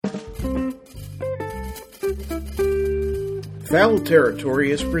Fowl Territory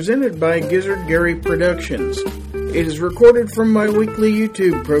is presented by Gizzard Gary Productions. It is recorded from my weekly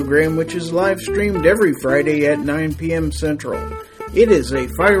YouTube program, which is live streamed every Friday at 9 p.m. Central. It is a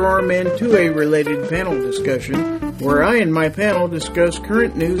firearm and 2A related panel discussion where I and my panel discuss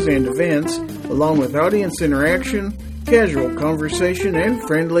current news and events, along with audience interaction, casual conversation, and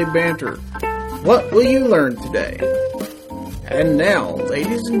friendly banter. What will you learn today? And now,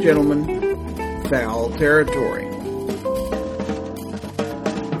 ladies and gentlemen, Fowl Territory.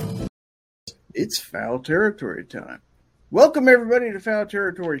 It's Fowl Territory time. Welcome everybody to Fowl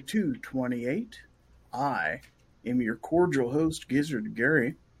Territory 228. I am your cordial host, Gizzard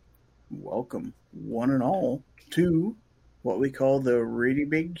Gary. Welcome, one and all, to what we call the Really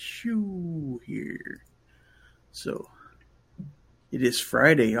Big Show here. So, it is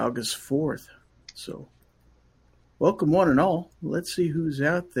Friday, August 4th. So, welcome one and all. Let's see who's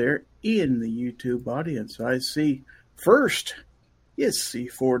out there in the YouTube audience. I see first is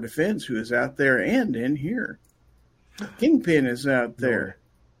C4 Defense, who is out there and in here. Kingpin is out there.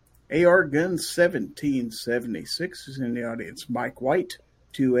 AR Gun 1776 is in the audience. Mike White,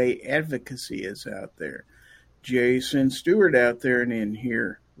 2A Advocacy, is out there. Jason Stewart out there and in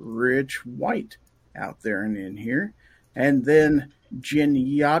here. Rich White out there and in here. And then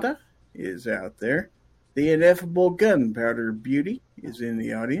Jeniata is out there. The Ineffable Gunpowder Beauty is in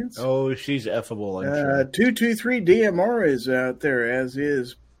the audience. Oh, she's effable, I'm sure. 223 DMR is out there, as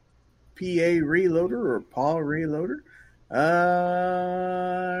is PA Reloader or Paw Reloader.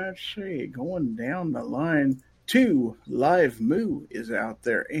 Let's see, going down the line, 2 Live Moo is out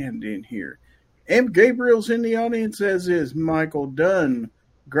there and in here. M. Gabriel's in the audience, as is Michael Dunn.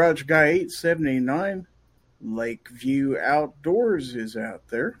 Garage Guy 879. Lakeview Outdoors is out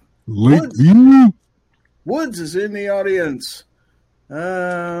there. Lakeview? Woods is in the audience.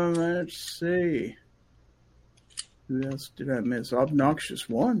 Let's see. Who else did I miss? Obnoxious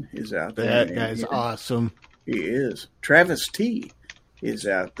One is out there. That guy's awesome. He is. Travis T is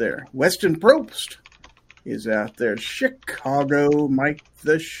out there. Weston Probst is out there. Chicago Mike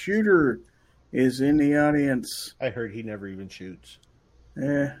the Shooter is in the audience. I heard he never even shoots.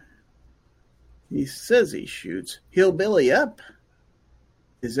 He says he shoots. Hillbilly Up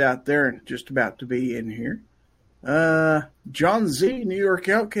is out there and just about to be in here. John Z, New York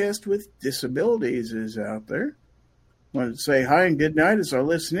Outcast with Disabilities, is out there. Wanted to say hi and good night as I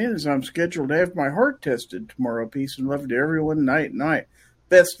listen in, as I'm scheduled to have my heart tested tomorrow. Peace and love to everyone. Night.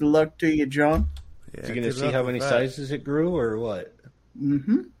 Best of luck to you, John. Yeah, is he going to see how many sizes it grew or what?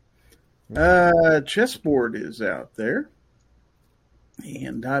 Mm-hmm. Chessboard is out there.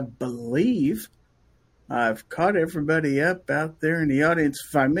 And I believe I've caught everybody up out there in the audience.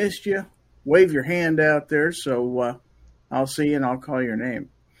 If I missed you, wave your hand out there so I'll see you and I'll call your name.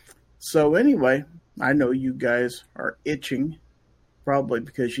 So anyway, I know you guys are itching, probably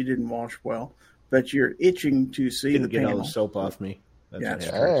because you didn't wash well, but you're itching to see the panel. Get all the soap off me. That's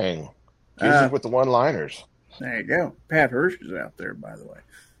right. Dang. Gizzard with the one-liners. There you go. Pat Hirsch is out there, by the way.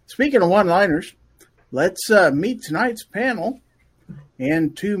 Speaking of one-liners, let's meet tonight's panel.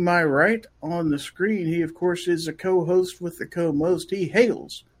 And to my right on the screen, he, of course, is a co-host with the co-most. He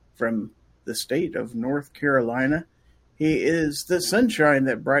hails from the state of North Carolina. He is the sunshine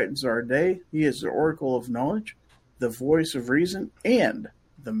that brightens our day. He is the oracle of knowledge, the voice of reason, and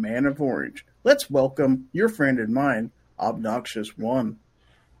the man of orange. Let's welcome your friend and mine, Obnoxious One.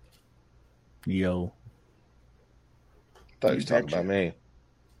 Yo. Thought you was talking about me.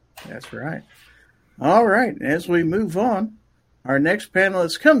 That's right. All right, as we move on, our next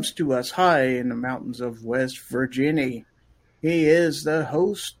panelist comes to us high in the mountains of West Virginia. He is the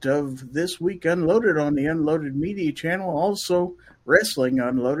host of This Week Unloaded on the Unloaded Media channel, also Wrestling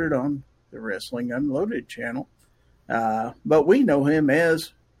Unloaded on the Wrestling Unloaded channel. But we know him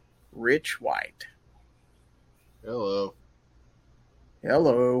as Rich White. Hello.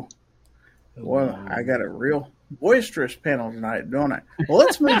 Well, I got a real boisterous panel tonight, don't I? Well,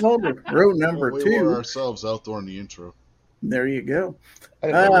 let's move on to row number 2. We were ourselves out there in the intro. There you go. I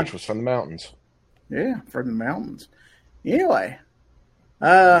didn't know Rich was from the mountains. Yeah, from the mountains. Anyway,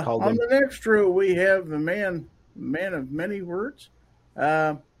 on the next row we have the man of many words,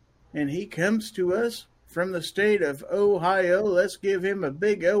 and he comes to us from the state of Ohio. Let's give him a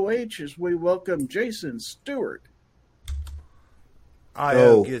big OH as we welcome Jason Stewart. I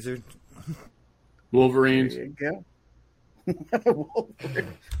Gizzard. Wolverines. There you go.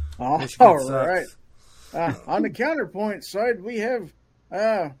 Wolverine. All right. On the counterpoint side, we have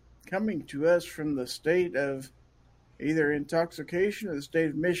coming to us from the state of either intoxication or the state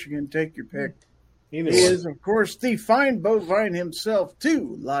of Michigan. Take your pick. He is, of course, the fine bovine himself,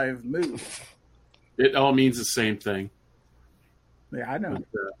 too. Live Move. It all means the same thing. Yeah, I know.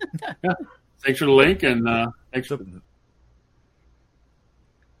 Yeah. Thanks for the link, and thanks for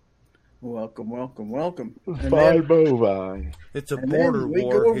welcome. Fine bovine. It's a border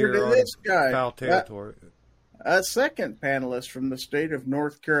war here on Fowl Territory. A second panelist from the state of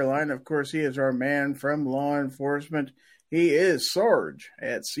North Carolina. Of course, he is our man from law enforcement. He is Sarge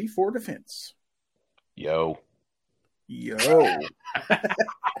at C4 Defense. Yo.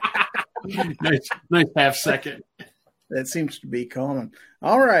 nice half second. That seems to be common.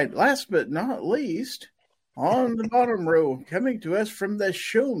 All right, last but not least, on the bottom row, coming to us from the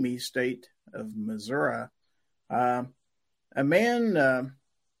Show Me state of Missouri, a man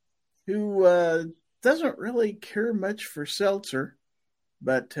who doesn't really care much for seltzer,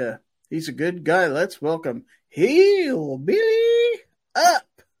 but he's a good guy. Let's welcome Hillbilly Up.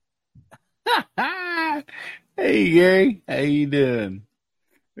 Hey, Gary. How you doing?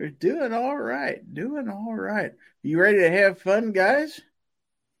 We're doing all right. You ready to have fun, guys?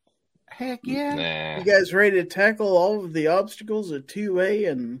 Heck yeah. Nah. You guys ready to tackle all of the obstacles of 2A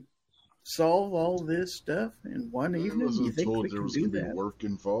and solve all this stuff in one evening? I wasn't You think told we there can was do going to be that? work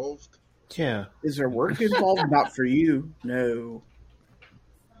involved. Yeah. Is there work involved? Not for you. No.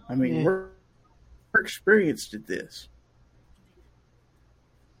 I mean, we're experienced at this.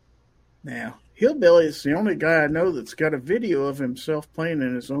 Now, Hillbilly is the only guy I know that's got a video of himself playing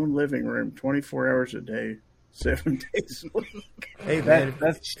in his own living room 24 hours a day, 7 days a week. Hey, man,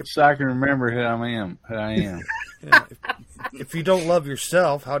 That's so I can remember who I am. yeah, if you don't love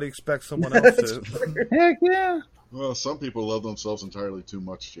yourself, how do you expect someone else to? Heck yeah. Well, some people love themselves entirely too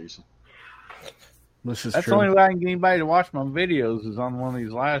much, Jason. This is That's true. the only way I can get anybody to watch my videos is on one of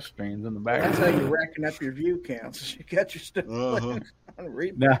these live streams in the That's background. how you're racking up your view counts. You got your stuff on a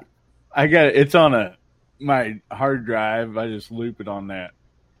replay. Now, I got it's on my hard drive. I just loop it on that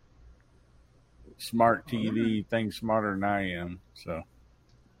smart TV thing, smarter than I am. So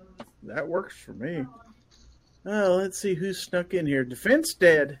That works for me. Oh, let's see who snuck in here. Defense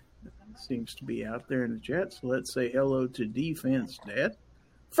Dad seems to be out there in the chat, so let's say hello to Defense Dad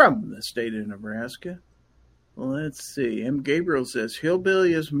from the state of Nebraska. Well, let's see. M. Gabriel says,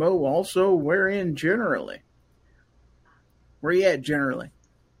 Hillbilly is Mo also wherein generally? Where you at generally?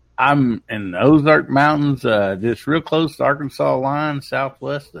 I'm in the Ozark Mountains, just real close to the Arkansas line,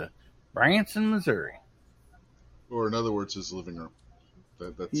 southwest of Branson, Missouri. Or in other words, his living room.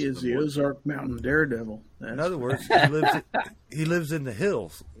 That's He is the word. Ozark Mountain Daredevil. In other words, he lives in the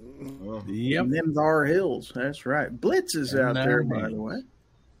hills. Yep. And them thar hills. That's right. Blitz is out there, by the way.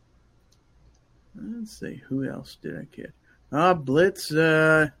 Let's see. Who else did I get? Blitz,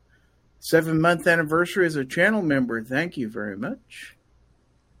 7-month anniversary as a channel member. Thank you very much.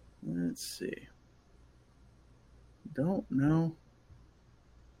 Let's see. Don't know.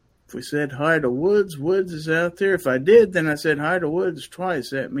 If we said hi to Woods, Woods is out there. If I did, then I said hi to Woods twice.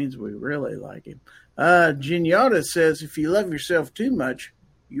 That means we really like him. Gignata says, if you love yourself too much,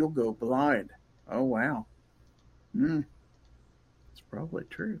 you'll go blind. Oh, wow. It's probably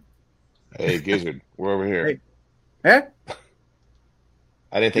true. Hey, Gizzard, we're over here. Hey. Huh?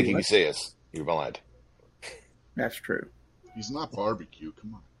 I didn't think you could see us. You're blind. That's true. He's not barbecue.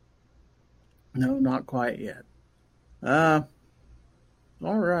 Come on. No, not quite yet. All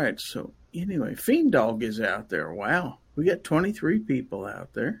right. So anyway, Fiend Dog is out there. Wow. We got 23 people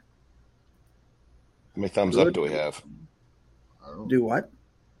out there. How many thumbs up do we have? I don't Do what?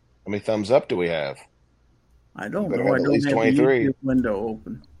 How many thumbs up do we have? I don't Better know. have I at don't least have 23. the YouTube window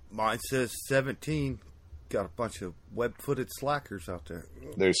open. Mine says 17. Got a bunch of web-footed slackers out there.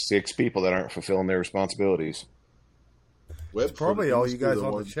 There's 6 people that aren't fulfilling their responsibilities. Web Probably all you guys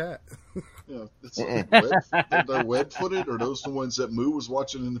on the chat. Yeah, it's they're web-footed, or those the ones that Moo was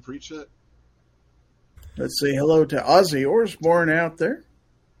watching in the pre-chat? Let's say hello to Ozzy Osbourne out there.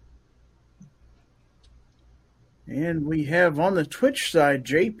 And we have on the Twitch side,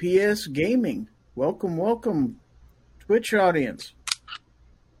 JPS Gaming. Welcome, welcome, Twitch audience.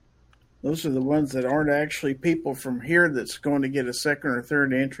 Those are the ones that aren't actually people from here that's going to get a second or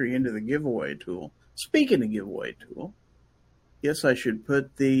third entry into the giveaway tool. Speaking of giveaway tool, yes, I should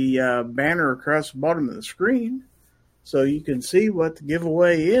put the banner across the bottom of the screen so you can see what the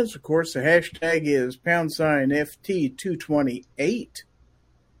giveaway is. Of course, the hashtag is #FT228.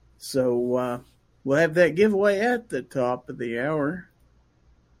 So we'll have that giveaway at the top of the hour.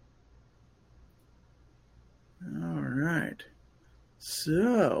 All right.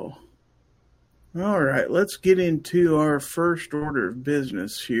 So, all right, let's get into our first order of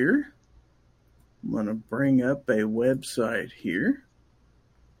business here. I'm going to bring up a website here.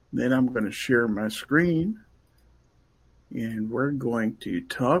 Then I'm going to share my screen. And we're going to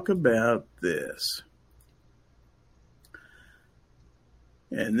talk about this.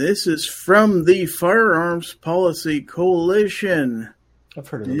 And this is from the Firearms Policy Coalition. I've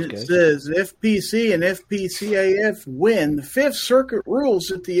heard of those It guys. says FPC and FPCAF win. The Fifth Circuit rules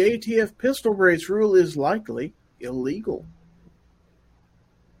that the ATF pistol brace rule is likely illegal.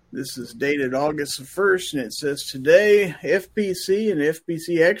 This is dated August the 1st, and it says, today, FPC and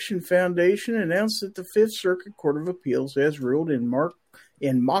FPC Action Foundation announced that the Fifth Circuit Court of Appeals has ruled in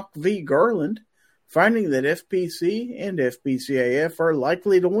Mock v. Garland, finding that FPC and FPCAF are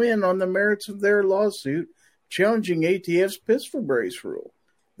likely to win on the merits of their lawsuit challenging ATF's pistol brace rule.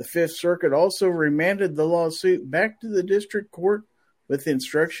 The Fifth Circuit also remanded the lawsuit back to the district court with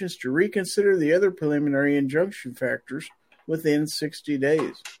instructions to reconsider the other preliminary injunction factors within 60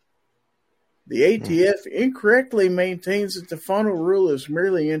 days. The ATF incorrectly maintains that the final rule is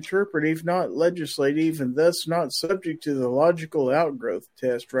merely interpretive, not legislative, and thus not subject to the logical outgrowth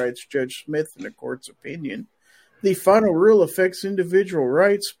test, writes Judge Smith in the court's opinion. The final rule affects individual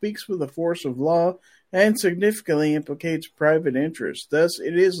rights, speaks with the force of law, and significantly implicates private interests. Thus,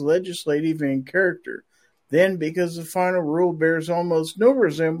 it is legislative in character. Then, because the final rule bears almost no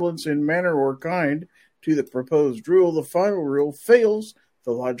resemblance in manner or kind to the proposed rule, the final rule fails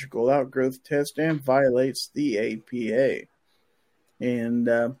the logical outgrowth test and violates the APA. And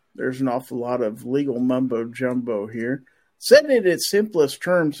there's an awful lot of legal mumbo-jumbo here. Said in its simplest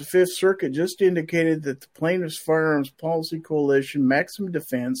terms, the Fifth Circuit just indicated that the Plaintiffs' Firearms Policy Coalition, Maximum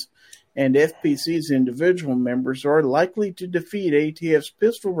Defense, and FPC's individual members are likely to defeat ATF's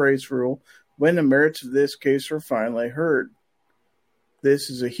pistol brace rule when the merits of this case are finally heard.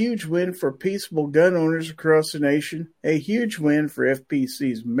 This is a huge win for peaceable gun owners across the nation, a huge win for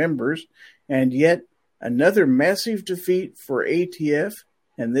FPC's members, and yet another massive defeat for ATF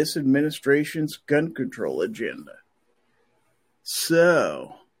and this administration's gun control agenda.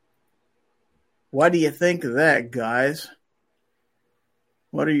 So, what do you think of that, guys?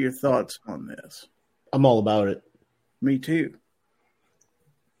 What are your thoughts on this? I'm all about it. Me too.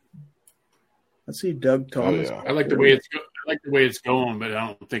 I see Doug Thomas. Oh, yeah. I like the way it's going, but I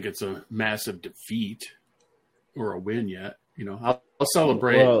don't think it's a massive defeat or a win yet. You know, I'll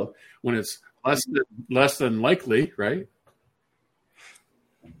celebrate when it's less than likely, right?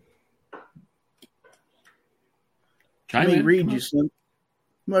 Let me read you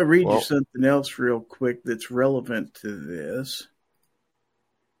something else real quick that's relevant to this.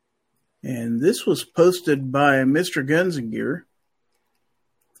 And this was posted by Mr. Guns and Gear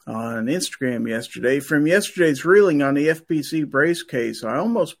on Instagram yesterday. From yesterday's ruling on the FPC brace case, I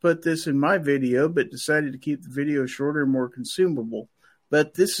almost put this in my video, but decided to keep the video shorter and more consumable.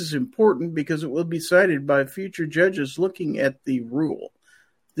 But this is important because it will be cited by future judges looking at the rule.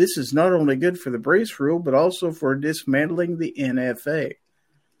 This is not only good for the brace rule, but also for dismantling the NFA.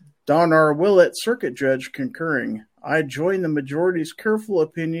 Don R. Willett, circuit judge, concurring. I join the majority's careful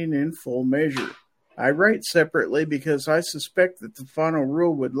opinion in full measure. I write separately because I suspect that the final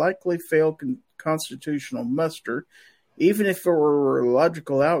rule would likely fail constitutional muster, even if it were a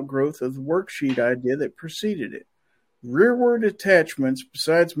logical outgrowth of the worksheet idea that preceded it. Rearward attachments,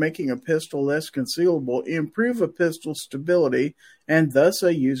 besides making a pistol less concealable, improve a pistol's stability and thus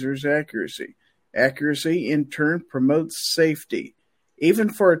a user's accuracy. Accuracy, in turn, promotes safety. Even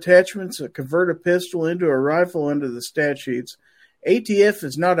for attachments that convert a pistol into a rifle under the statutes, ATF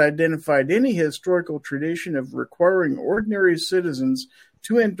has not identified any historical tradition of requiring ordinary citizens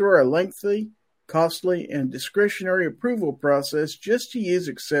to endure a lengthy, costly, and discretionary approval process just to use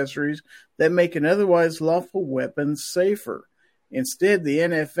accessories that make an otherwise lawful weapon safer. Instead, the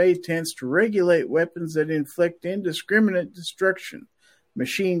NFA tends to regulate weapons that inflict indiscriminate destruction,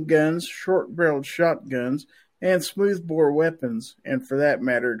 machine guns, short-barreled shotguns, and smoothbore weapons, and for that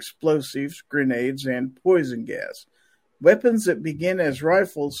matter, explosives, grenades, and poison gas. Weapons that begin as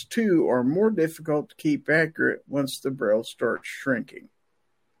rifles, too, are more difficult to keep accurate once the barrel starts shrinking.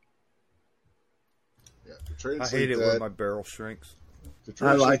 Yeah, to translate I hate it that, when my barrel shrinks. To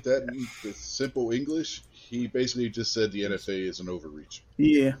translate that into simple English, he basically just said the NFA is an overreach.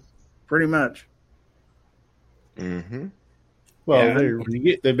 Yeah, pretty much. Mm-hmm. Well,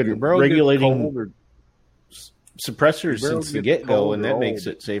 Yeah. they've been barrel gets regulating cold or- suppressors barrel since the gets get-go, cold and or that old. makes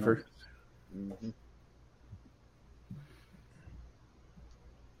it safer. Mm-hmm.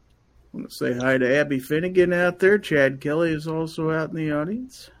 I want to say hi to Abby Finnegan out there. Chad Kelly is also out in the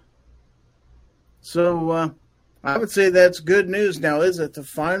audience. So I would say that's good news. Now, is it the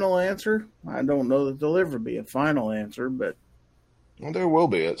final answer? I don't know that there'll ever be a final answer, but Well, there will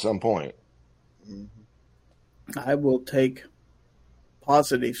be at some point. Mm-hmm. I will take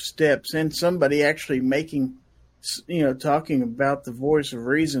positive steps. And somebody actually talking about the voice of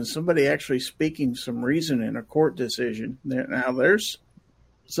reason, somebody actually speaking some reason in a court decision. Now, there's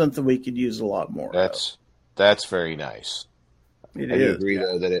something we could use a lot more of. That's very nice. It I is, agree,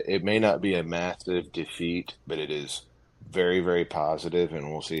 though, that it may not be a massive defeat, but it is very, very positive, and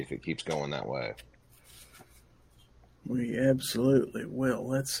we'll see if it keeps going that way. We absolutely will.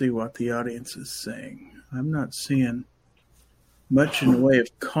 Let's see what the audience is saying. I'm not seeing much in the way of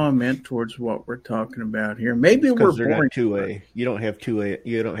comment towards what we're talking about here. Maybe we're they're boring. not 2A. You don't have 2A.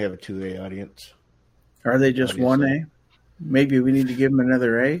 You don't have a 2A audience. Are they just Obviously. 1A? Maybe we need to give them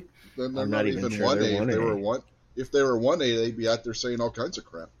another A. Then they're I'm not not even even sure 1A. they're If they 1A. were 1, if they were 1A, they'd be out there saying all kinds of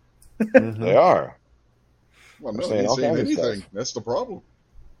crap. Mm-hmm. They are. Well, They're no, saying they all saying kinds of anything. stuff. That's the problem.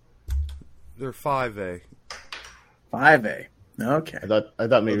 They're 5A. 5A. Okay. I thought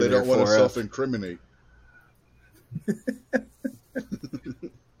But maybe they they're don't want to 4F. self-incriminate.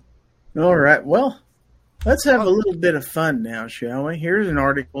 All right. Well, let's have a little bit of fun now, shall we? Here's an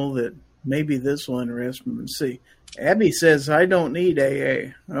article that maybe this will interest me. Let's see. Abby says, I don't need AA.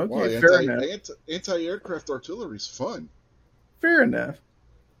 Okay, Why? fair enough. Anti-aircraft artillery is fun. Fair enough.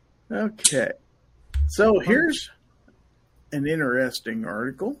 Okay. So here's an interesting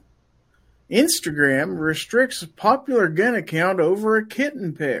article. Instagram restricts a popular gun account over a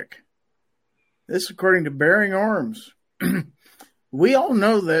kitten pic. This according to Bearing Arms. We all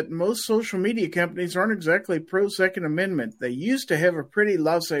know that most social media companies aren't exactly pro-Second Amendment. They used to have a pretty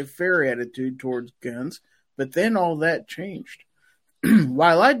laissez-faire attitude towards guns, but then all that changed.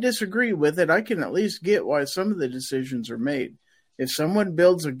 While I disagree with it, I can at least get why some of the decisions are made. If someone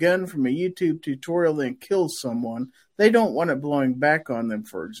builds a gun from a YouTube tutorial and kills someone, they don't want it blowing back on them,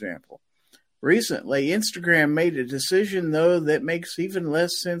 for example. Recently, Instagram made a decision, though, that makes even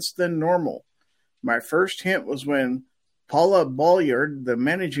less sense than normal. My first hint was when Paula Bolliard, the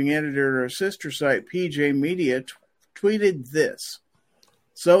managing editor of sister site PJ Media, tweeted this.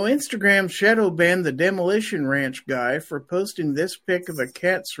 So Instagram shadow banned the Demolition Ranch guy for posting this pic of a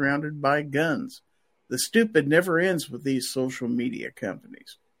cat surrounded by guns. The stupid never ends with these social media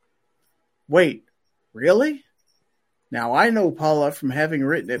companies. Wait, really? Now, I know Paula from having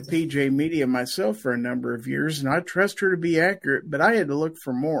written at PJ Media myself for a number of years, and I trust her to be accurate, but I had to look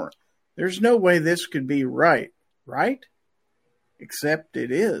for more. There's no way this could be right? Except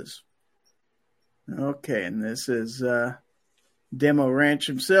it is. Okay, and this is Demo Ranch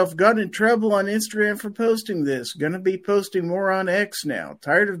himself. Got in trouble on Instagram for posting this. Gonna be posting more on X now.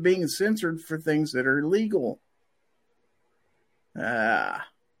 Tired of being censored for things that are illegal.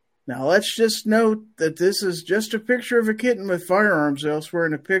 Now let's just note that this is just a picture of a kitten with firearms elsewhere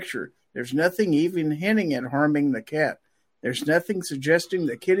in the picture. There's nothing even hinting at harming the cat. There's nothing suggesting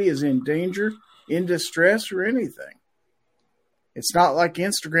the kitty is in danger, in distress, or anything. It's not like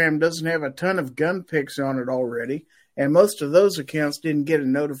Instagram doesn't have a ton of gun pics on it already, and most of those accounts didn't get a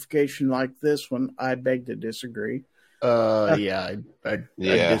notification like this one. I beg to disagree. I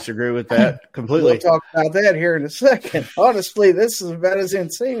disagree with that completely. We'll talk about that here in a second. Honestly, this is about as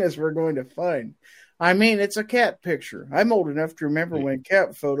insane as we're going to find. I mean, it's a cat picture. I'm old enough to remember when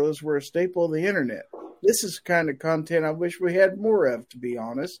cat photos were a staple of the internet. This is the kind of content I wish we had more of, to be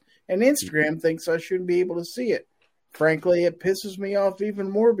honest, and Instagram thinks I shouldn't be able to see it. Frankly, it pisses me off even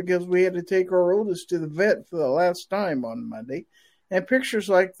more because we had to take our oldest to the vet for the last time on Monday, and pictures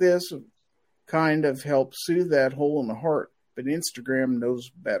like this kind of help soothe that hole in the heart, but Instagram knows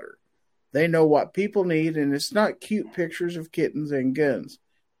better. They know what people need, and it's not cute pictures of kittens and guns.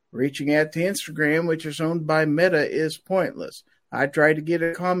 Reaching out to Instagram, which is owned by Meta, is pointless. I tried to get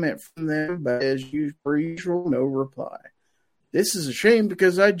a comment from them, but as per usual, no reply. This is a shame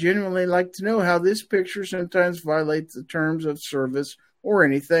because I genuinely like to know how this picture sometimes violates the terms of service or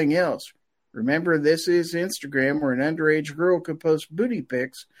anything else. Remember, this is Instagram where an underage girl could post booty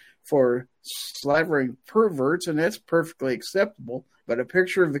pics for slavering perverts, and that's perfectly acceptable. But a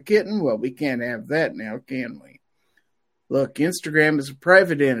picture of a kitten, well, we can't have that now, can we? Look, Instagram is a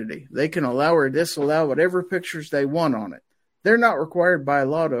private entity. They can allow or disallow whatever pictures they want on it. They're not required by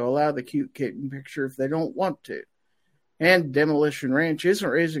law to allow the cute kitten picture if they don't want to. And Demolition Ranch isn't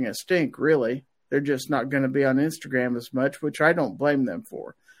raising a stink, really. They're just not going to be on Instagram as much, which I don't blame them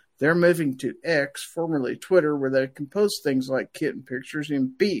for. They're moving to X, formerly Twitter, where they can post things like kitten pictures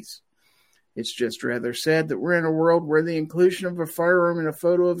in peace. It's just rather sad that we're in a world where the inclusion of a firearm in a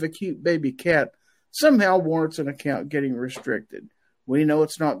photo of a cute baby cat somehow warrants an account getting restricted. We know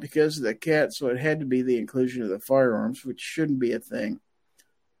it's not because of the cat, so it had to be the inclusion of the firearms, which shouldn't be a thing.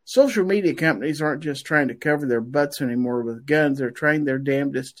 Social media companies aren't just trying to cover their butts anymore with guns. They're trying their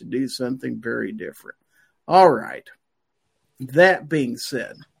damnedest to do something very different. All right. That being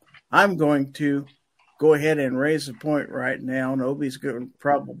said, I'm going to go ahead and raise a point right now, and Obi's going to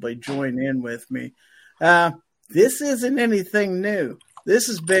probably join in with me. This isn't anything new. This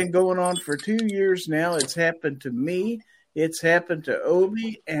has been going on for 2 years now. It's happened to me. It's happened to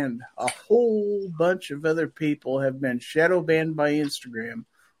Obi, and a whole bunch of other people have been shadow banned by Instagram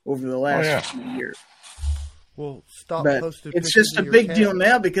over the last few years. Well, stop But posting it's pictures just a of your big cat. deal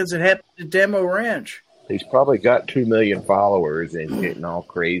now because it happened to Demo Ranch. He's probably got 2 million followers and getting all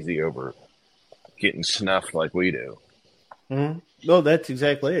crazy over getting snuffed like we do. Mm-hmm. No, that's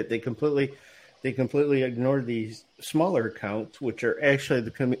exactly it. They completely ignored these smaller accounts, which are actually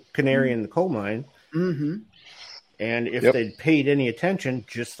the canary in the coal mine. Mm-hmm. And if they'd paid any attention,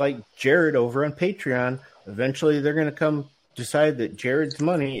 just like Jared over on Patreon, eventually they're going to come decide that Jared's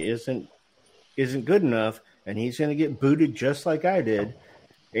money isn't good enough, and he's going to get booted just like I did.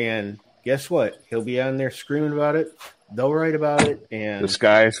 And guess what? He'll be on there screaming about it. They'll write about it, and The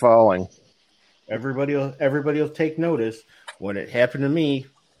sky is falling. everybody will take notice when it happened to me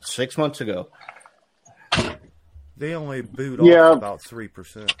 6 months ago. They only boot Yeah. off about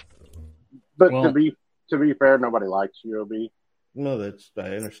 3%. But Well- to be fair, nobody likes you, OB. No, I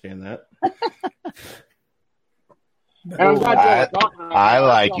understand that. And I'm glad you were talking about I that.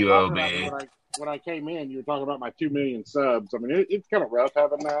 like was you, talking OB. about it when I came in, you were talking about my 2 million subs. I mean, it's kind of rough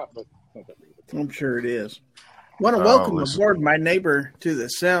having that, but it's not that big of a deal. I'm sure it is. Want to Oh, welcome listen. aboard my neighbor to the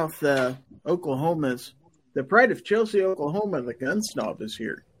south, Oklahoma's. The pride of Chelsea, Oklahoma, the gun snob is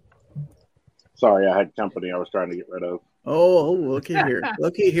here. Sorry, I had company I was trying to get rid of. Oh, looky here.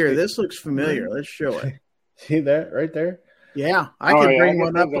 Looky here. This looks familiar. Let's show it. See that right there? Yeah, I Oh, could yeah, bring I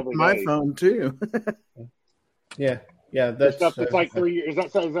one get up those with every my day. phone, too. Yeah, That that's stuff that's like 3 years. Is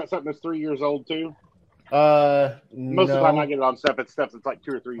that something that's 3 years old too? Most Most of the time I get it on stuff. It's stuff that's like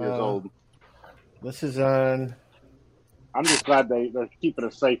 2 or 3 years old. This is on. I'm just glad they're keeping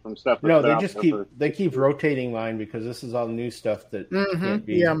us safe from stuff. That's No, been they out just there keep rotating mine because this is all new stuff that can't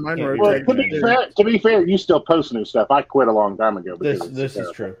be. Yeah, mine can't be rotates. Well, recommended. to be fair, you still post new stuff. I quit a long time ago. because This it's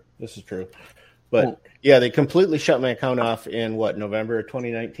is true. This is true. But yeah, they completely shut my account off in November of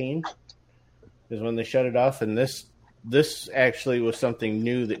 2019 is when they shut it off, and this actually was something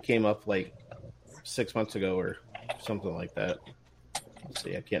new that came up like 6 months ago or something like that. Let's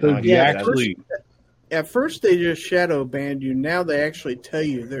see, I can't. So now I do you can't get it. actually? At first, they just shadow banned you. Now they actually tell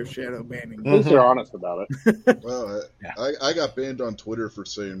you they're shadow banning At you. least they're honest about it. Well, I got banned on Twitter for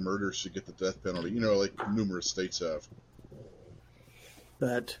saying murder should get the death penalty. You know, like numerous states have.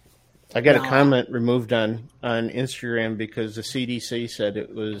 But I got a comment removed on Instagram because the CDC said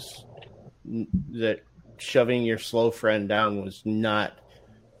it was that shoving your slow friend down was not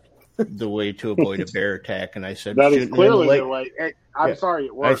the way to avoid a bear attack, and I said That is shooting him in clearly the the leg. way. Hey, I'm Yeah. sorry,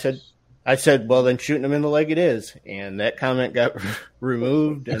 it works. I said, well, then shooting him in the leg it is, and that comment got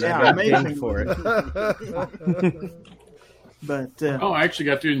removed, and Yeah, I got amazing. dinged for it. But Oh, I actually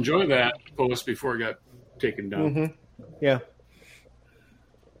got to enjoy that post before it got taken down. Mm-hmm. Yeah,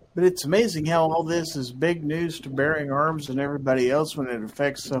 But it's amazing how all this is big news to Bearing Arms and everybody else when it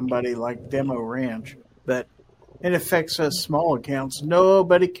affects somebody like Demo Ranch. But it affects us small accounts.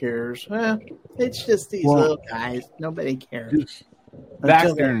 Nobody cares. It's just these little guys. Nobody cares. Back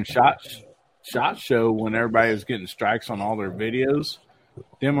Until during Shot Show, when everybody was getting strikes on all their videos,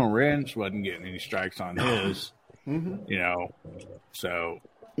 Demo Ranch wasn't getting any strikes on his. You know, so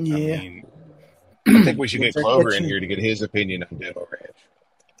Yeah. I mean, I think we should get They're Clover in catching- here to get his opinion on Demo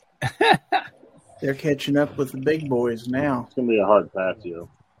Ranch. They're catching up with the big boys now. It's gonna be a hard pass, you.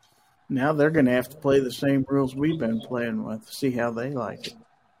 Now they're going to have to play the same rules we've been playing with. See how they like it.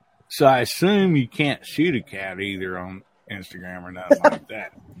 so I assume you can't shoot a cat either on Instagram or nothing like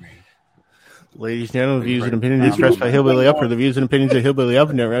that. I mean, ladies and gentlemen, views and opinions expressed by Hillbilly Up are the views and opinions of Hillbilly Up,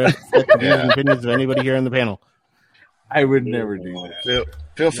 and never reflect the views and opinions of anybody here on the panel. I would never do that.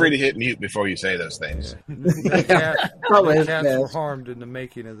 Feel free to hit mute before you say those things. Probably The is cats were best. harmed in the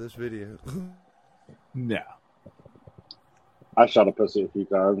making of this video. No. I shot a pussy a few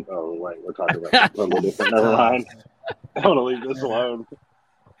times. Oh wait, we're talking about something totally different. Never mind. I'm gonna leave this alone.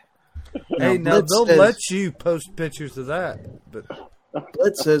 Hey, now Blitz they'll says- let you post pictures of that, but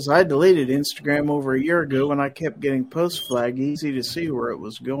Blitz says, I deleted Instagram over a year ago when I kept getting post flag. Easy to see where it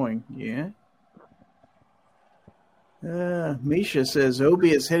was going. Yeah. Misha says,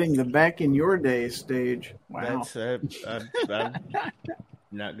 Obi is hitting the back in your day stage. Wow. That's I'm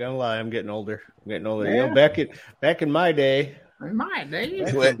not gonna lie, I'm getting older. You know, Yeah. back in my day. My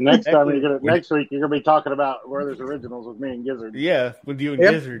days. Next week you're gonna be talking about Werther's Originals with me and Gizzard. Yeah, with you and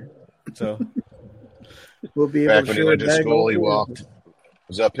Yep. Gizzard. So We'll be able Back to when he show went a to bag school, he of- walked. It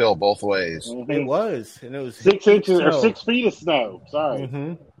was uphill both ways. it was, and it was 6 inches or snow. 6 feet of snow. Sorry,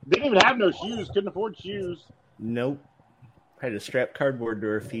 Mm-hmm. didn't even have no shoes. Couldn't afford shoes. Nope. Had to strap cardboard to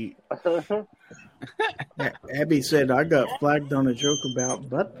her feet. Abby said, I got flagged on a joke about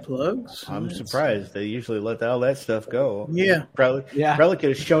butt plugs. I'm surprised. They usually let all that stuff go. Yeah. Probably could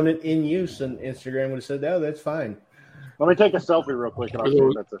have shown it in use, and Instagram would have said, oh, that's fine. Let me take a selfie real quick, and I'll see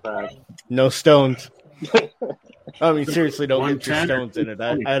if that's a fact. No stones. I mean, seriously, don't get your stones in it.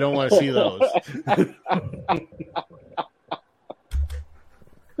 I don't want to see those.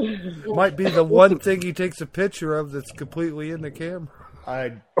 Might be the one thing he takes a picture of that's completely in the camera.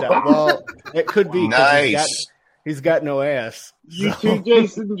 Well, it could be. Nice. He's got no ass. You too,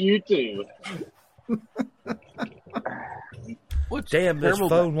 Jason. You too. Damn, this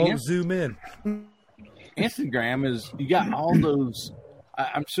phone won't zoom in. Instagram is, you got all those,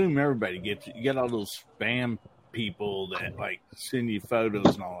 I'm assuming everybody gets it. You got all those spam people that like send you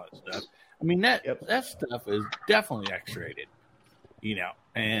photos and all that stuff. I mean, that stuff is definitely X-rated, you know.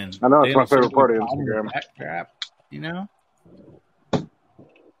 And I know it's my favorite part of Instagram. That crap, you know.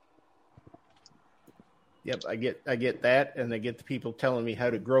 Yep, I get that, and I get the people telling me how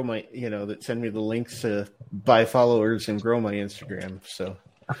to grow my, that send me the links to buy followers and grow my Instagram. So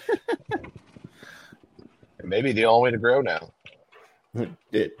maybe the only way to grow now.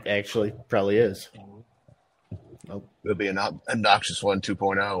 It actually probably is. Nope. It'll be an obnoxious one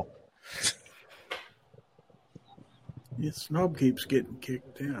 2.0. Yeah, Snob keeps getting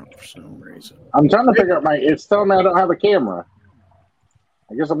kicked out for some reason. I'm trying to figure out it's telling me I don't have a camera.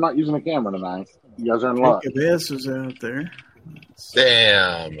 I guess I'm not using a camera tonight. You guys are in luck. Jacob S is out there.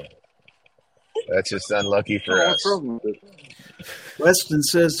 Damn. That's just unlucky for us. Weston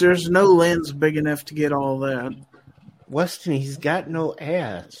says there's no lens big enough to get all that. Weston, he's got no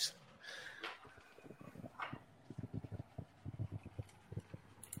ass.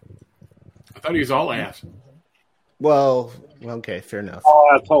 I thought he was all ass. Well, okay, fair enough. Oh,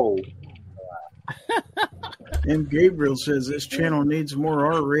 that's old. And Gabriel says this channel needs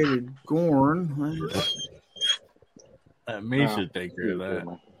more R-rated gorn. Me should take care of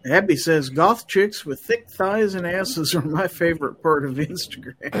that. Abby says goth chicks with thick thighs and asses are my favorite part of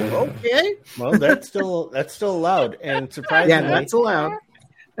Instagram. Okay, well that's still allowed, and surprisingly, yeah, that's allowed.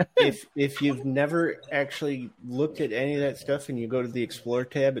 If you've never actually looked at any of that stuff and you go to the Explore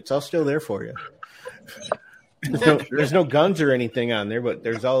tab, it's all still there for you. There's no guns or anything on there, but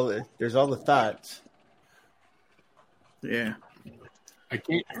there's all the thoughts. Yeah, I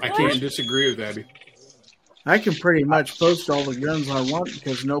can't disagree with Abby. I can pretty much post all the guns I want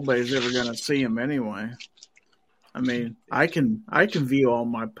because nobody's ever going to see them anyway. I mean, I can view all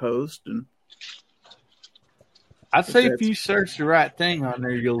my posts, and I'd say if you search the right thing on there,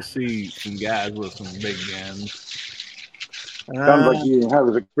 you'll see some guys with some big guns. Sounds like you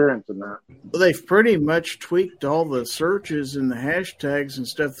have experience in that. Well, they've pretty much tweaked all the searches and the hashtags and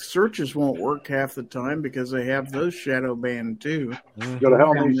stuff. The searches won't work half the time because they have those shadow banned too. Go to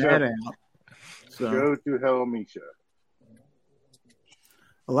hell, Misha. So, go to hell, Misha.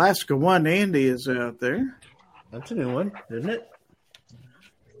 Alaska One Andy is out there. That's a new one, isn't it?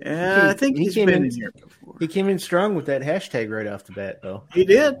 I think he's been in here before. He came in strong with that hashtag right off the bat, though. He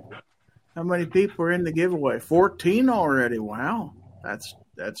did. How many people are in the giveaway? 14 already. Wow, that's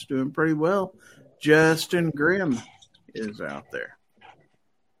doing pretty well. Justin Grimm is out there.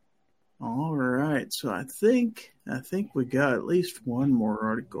 All right, so I think we got at least one more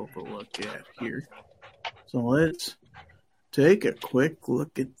article to look at here. So let's take a quick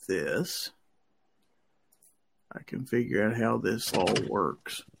look at this. I can figure out how this all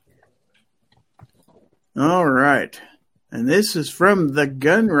works. All right, and this is from the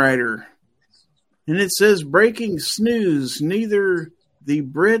Gun Writer. And it says, breaking snooze, neither the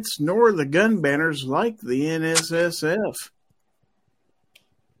Brits nor the gun banners like the NSSF.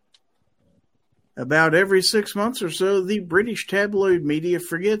 About every 6 months or so, the British tabloid media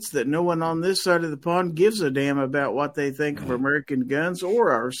forgets that no one on this side of the pond gives a damn about what they think of American guns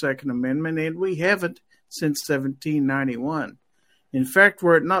or our Second Amendment, and we haven't since 1791. In fact,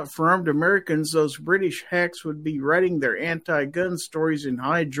 were it not for armed Americans, those British hacks would be writing their anti-gun stories in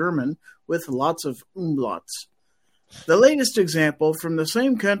High German with lots of umlauts. The latest example from the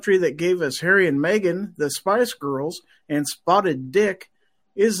same country that gave us Harry and Meghan, the Spice Girls, and Spotted Dick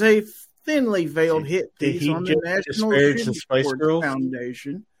is a thinly veiled hit piece on the National Shitty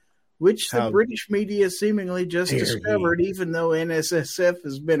Foundation, which the British media seemingly just discovered, even though NSSF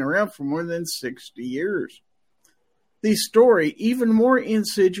has been around for more than 60 years. The story, even more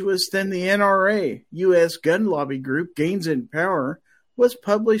insidious than the NRA, U.S. gun lobby group, gains in power, was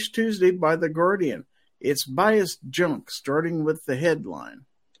published Tuesday by The Guardian. It's biased junk, starting with the headline.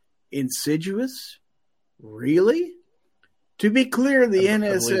 Insidious? Really? To be clear, the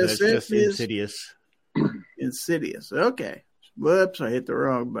NSSF is insidious. Insidious. Okay. Whoops, I hit the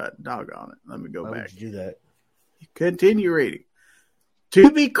wrong button. Doggone it. Let me go Why back. would you do that? Continue reading.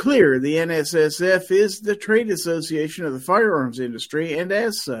 To be clear, the NSSF is the trade association of the firearms industry, and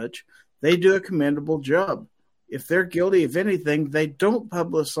as such, they do a commendable job. If they're guilty of anything, they don't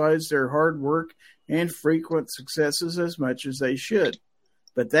publicize their hard work and frequent successes as much as they should.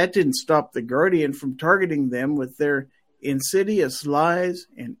 But that didn't stop the Guardian from targeting them with their insidious lies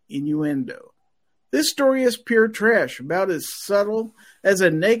and innuendo. This story is pure trash, about as subtle as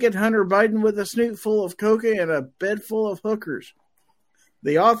a naked Hunter Biden with a snoot full of coca and a bed full of hookers.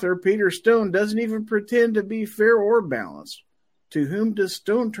 The author, Peter Stone, doesn't even pretend to be fair or balanced. To whom does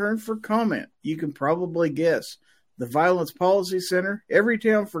Stone turn for comment? You can probably guess. The Violence Policy Center,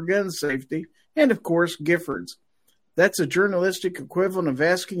 Everytown for Gun Safety, and of course, Giffords. That's a journalistic equivalent of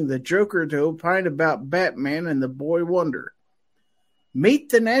asking the Joker to opine about Batman and the Boy Wonder. Meet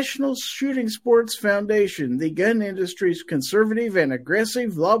the National Shooting Sports Foundation, the gun industry's conservative and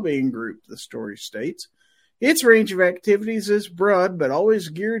aggressive lobbying group, the story states. Its range of activities is broad, but always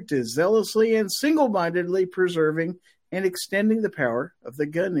geared to zealously and single-mindedly preserving and extending the power of the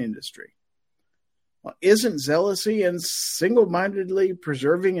gun industry. Well, isn't zealousy and single-mindedly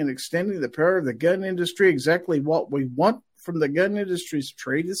preserving and extending the power of the gun industry exactly what we want from the gun industry's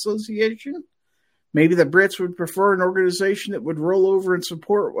trade association? Maybe the Brits would prefer an organization that would roll over and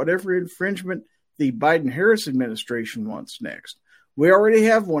support whatever infringement the Biden-Harris administration wants next. We already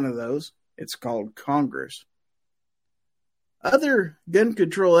have one of those. It's called Congress. Other gun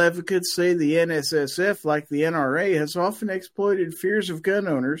control advocates say the NSSF, like the NRA, has often exploited fears of gun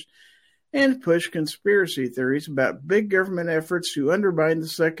owners and pushed conspiracy theories about big government efforts to undermine the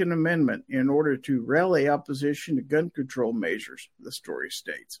Second Amendment in order to rally opposition to gun control measures, the story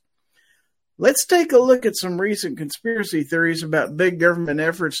states. Let's take a look at some recent conspiracy theories about big government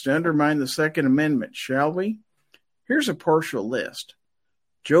efforts to undermine the Second Amendment, shall we? Here's a partial list.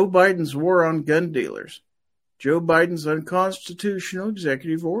 Joe Biden's war on gun dealers. Joe Biden's unconstitutional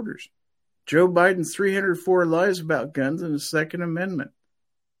executive orders. Joe Biden's 304 lies about guns and the Second Amendment.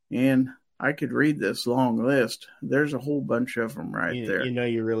 And I could read this long list. There's a whole bunch of them there. You know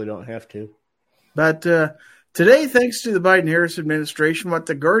you really don't have to. But today, thanks to the Biden-Harris administration, what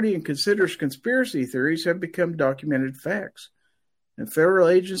the Guardian considers conspiracy theories have become documented facts. And federal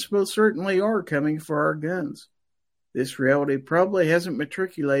agents most certainly are coming for our guns. This reality probably hasn't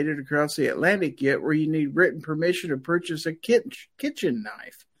matriculated across the Atlantic yet, where you need written permission to purchase a kitchen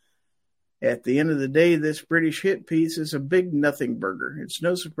knife. At the end of the day, this British hit piece is a big nothing burger. It's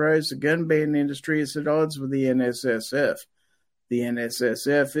no surprise the gun ban industry is at odds with the NSSF. The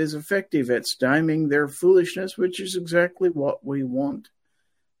NSSF is effective at stymieing their foolishness, which is exactly what we want.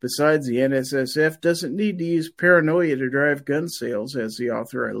 Besides, the NSSF doesn't need to use paranoia to drive gun sales, as the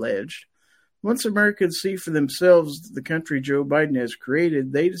author alleged. Once Americans see for themselves the country Joe Biden has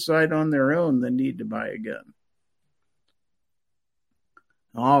created, they decide on their own the need to buy a gun.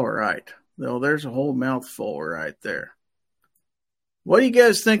 All right. Well, there's a whole mouthful right there. What do you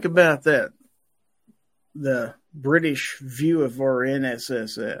guys think about that? The British view of our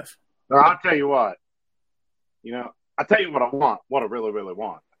NSSF. Well, I'll tell you what. I'll tell you what I want, what I really, really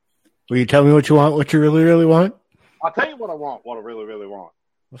want. Will you tell me what you want, what you really, really want? I'll tell you what I want, what I really, really want.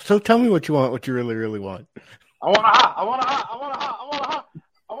 So tell me what you want, what you really, really want. I want to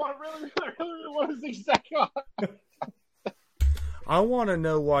really, really, really want to see Second. I want to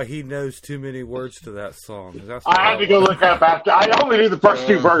know why he knows too many words to that song. I had to go look up after. I only knew the first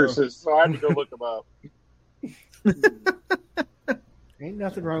two verses, so I had to go look them up. Ain't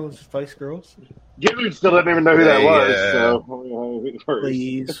nothing wrong with Spice Girls. Gideon still doesn't even know who that was. So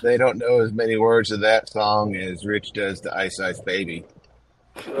Please. They don't know as many words of that song as Rich does to Ice Ice Baby.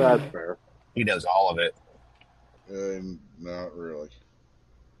 That's fair. He knows all of it. Not really.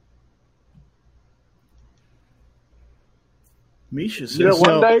 Misha says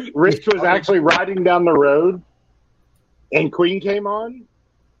one day, Rich was actually riding down the road, and Queen came on,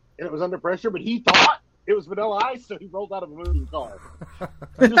 and it was under pressure, but he thought it was Vanilla Ice, so he rolled out of a moving car.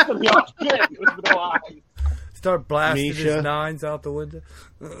 Just to be off kid, it was Vanilla Ice. Start blasting his nines out the window.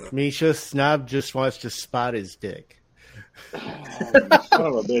 Misha Snob just wants to spot his dick. Son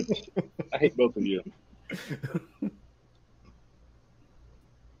of a bitch. I hate both of you.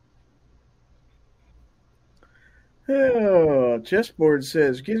 Oh, Chessboard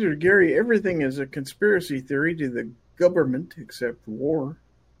says, Gizzard Gary, everything is a conspiracy theory to the government except war.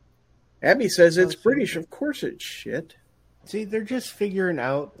 Abby says it's British. Of course it's shit. See, they're just figuring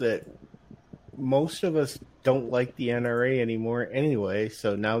out that most of us don't like the NRA anymore anyway,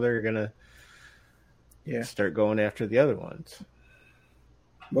 so now they're going to start going after the other ones.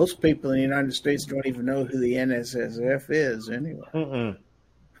 Most people in the United States don't even know who the NSSF is anyway. Mm-mm.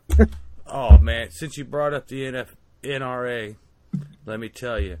 Oh, man. Since you brought up the NRA, let me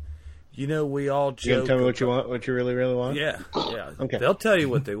tell you. You know, we all joke. You gonna tell me what you want, what you really, really want? Yeah, yeah. Okay. They'll tell you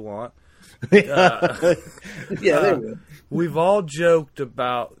what they want. Yeah, they will. We've all joked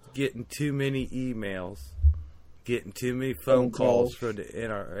about getting too many emails, getting too many phone calls for the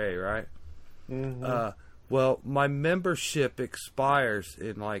NRA, right? Mm-hmm. Well, my membership expires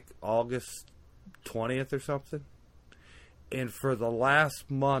in like August 20th or something. And for the last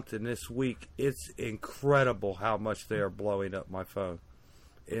month and this week, it's incredible how much they are blowing up my phone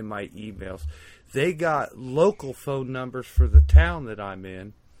and my emails. They got local phone numbers for the town that I'm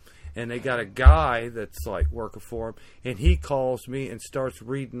in. And they got a guy that's like working for him, and he calls me and starts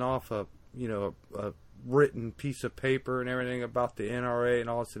reading off a written piece of paper and everything about the NRA and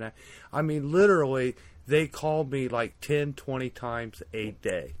all this and that. I mean, literally, they call me like 10, 20 times a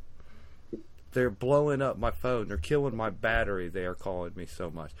day. They're blowing up my phone. They're killing my battery. They are calling me so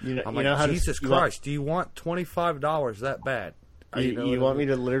much. I'm like, Jesus Christ, do you want $25 that bad? You want me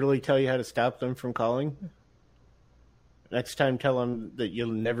to literally tell you how to stop them from calling? Next time, tell them that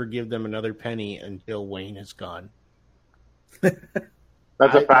you'll never give them another penny until Wayne is gone. That's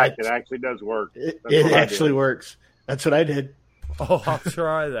a fact. It actually does work. It actually works. That's what I did. Oh, I'll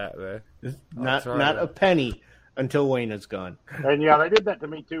try that, man. Not a penny until Wayne is gone. And yeah, they did that to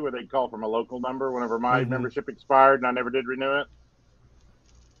me too, where they'd call from a local number whenever my membership expired and I never did renew it.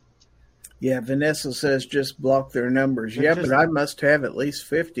 Yeah, Vanessa says just block their numbers. But I must have at least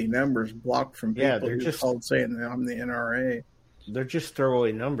 50 numbers blocked from people who called saying that I'm the NRA. They're just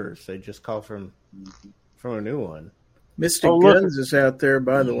throwaway numbers. They just call from a new one. Mystic Guns is out there,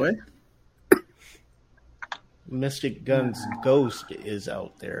 by the way. Mystic Guns Ghost is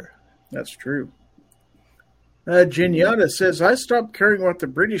out there. That's true. Genyatta says, I stopped caring what the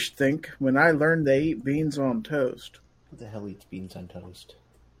British think when I learned they eat beans on toast. Who the hell eats beans on toast?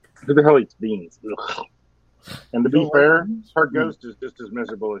 Who the hell eats beans? Ugh. And to be fair, her ghost is just as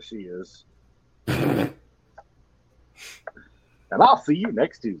miserable as she is. And I'll see you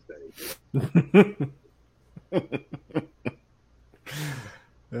next Tuesday.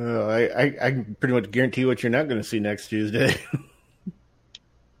 I can pretty much guarantee what you're not going to see next Tuesday.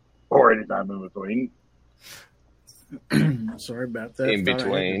 Or anytime in between. Sorry about that. In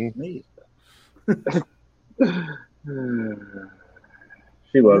between.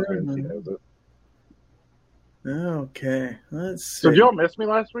 She loves me and she knows it. Okay, let's see. So did y'all miss me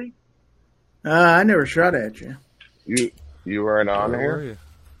last week? I never shot at you. You weren't on Where were here?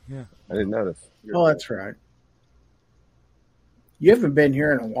 you? Yeah. I didn't notice. Oh, that's right. You haven't been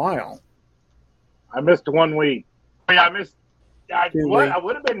here in a while. I missed 1 week. I missed. I 2 would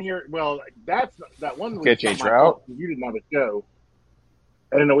weeks. have been here. Well, that 1 week. Catching trout? You didn't have a show.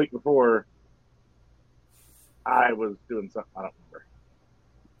 And then the week before, I was doing something. I don't remember.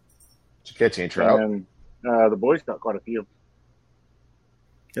 Did you catch any trout? And the boys got quite a few.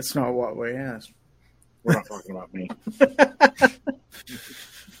 That's not what we asked. We're not talking about me.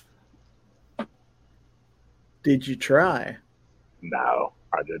 Did you try? No,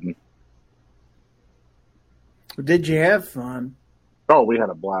 I didn't. Or did you have fun? Oh, we had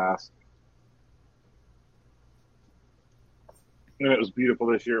a blast. And it was beautiful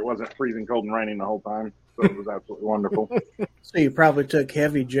this year. It wasn't freezing cold and raining the whole time. So it was absolutely wonderful. So you probably took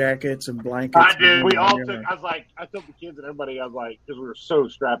heavy jackets and blankets. I did. We all took, I told the kids and everybody, I was like, because we were so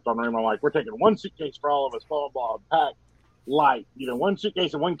strapped on the room, I'm like, we're taking one suitcase for all of us, blah, blah, blah, pack light. You know, one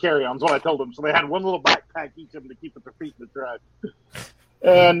suitcase and one carry-on is what I told them. So they had one little backpack each of them to keep with their feet in the truck.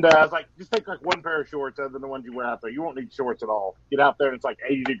 And I was like, just take like one pair of shorts other than the ones you wear out there. You won't need shorts at all. Get out there and it's like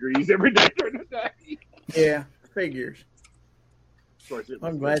 80 degrees every day during the day. Yeah, figures. Of course, it was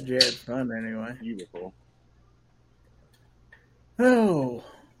I'm glad you had fun anyway. beautiful. Oh,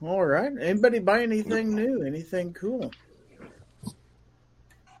 all right. Anybody buy anything new? Anything cool?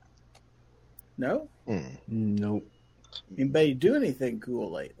 No? Nope. Anybody do anything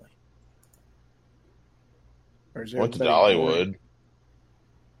cool lately? Or is Went to everybody Dollywood.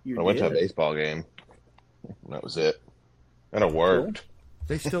 You I went to a did? baseball game. That was it. And it worked.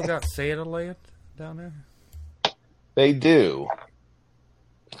 They still got Santa Land down there? They do.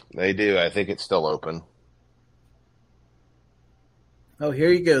 They do. I think it's still open. Oh,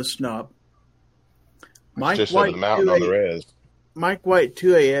 here you go, Snob. Mike Just over White, the mountain on the 2A res. Mike White,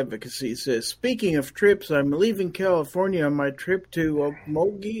 2A Advocacy, says, speaking of trips, I'm leaving California on my trip to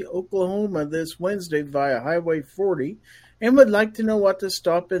Okmulgee, Oklahoma this Wednesday via Highway 40 and would like to know what to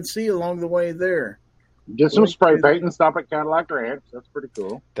stop and see along the way there. Get some spray paint and stop at Cadillac Ranch. That's pretty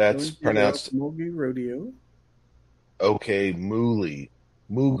cool. That's pronounced Okmulgee Rodeo. okay, Mooly.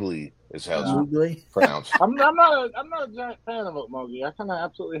 Moogly is how it's Moogly? pronounced. I'm not a giant fan of Okmulgee. I kind of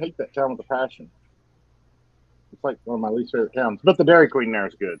absolutely hate that town with a passion. It's like one of my least favorite towns. But the Dairy Queen there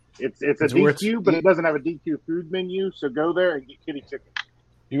is good. It's a DQ, but it doesn't have a DQ food menu. So go there and get kitty chicken.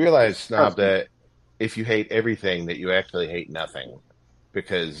 You realize, Snob, that if you hate everything, that you actually hate nothing,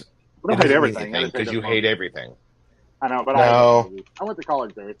 because I don't hate everything because you hate everything. I know, but No. I went to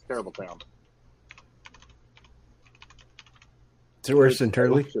college there. It's a terrible town. Is it worse than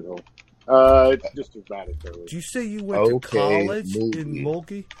Turley? It's just as bad as Turley. Did you say you went to college in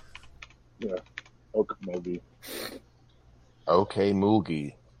Mulkey? Yeah, Okmulgee. Okay,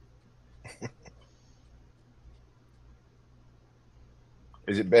 Moogie.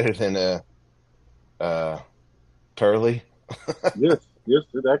 Is it better than Turley? Yes,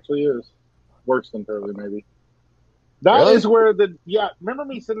 it actually is. Worse than Turley, maybe. That is where remember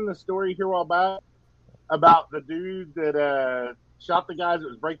me sending the story here a while back about the dude that shot the guys that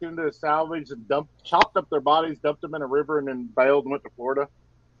was breaking into a salvage and chopped up their bodies, dumped them in a river, and then bailed and went to Florida?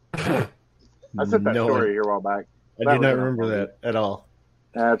 I sent that story here a while back. I did not remember that at all.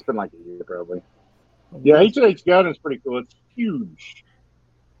 It's been like a year, probably. Yeah, H&H gun is pretty cool. It's huge.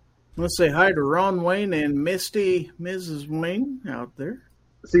 Let's say hi to Ron Wayne and Misty, Mrs. Wayne out there.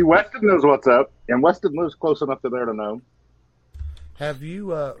 See, Weston knows what's up, and Weston lives close enough to there to know. Have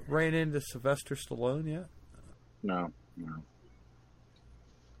you ran into Sylvester Stallone yet? No.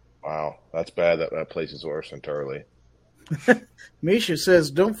 Wow, that's bad. That place is worse than Turley. Misha says,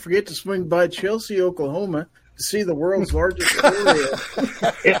 don't forget to swing by Chelsea, Oklahoma to see the world's largest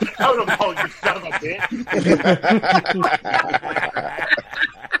Oreo. It's totem pole, you son of a bitch.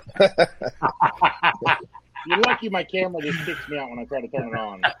 You're lucky my camera just kicks me out when I try to turn it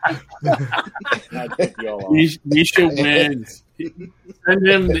on. I'd take you all off. Misha wins. Send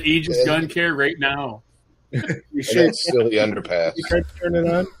him the Aegis gun care right now. You should. It's still the underpass. You tried to turn it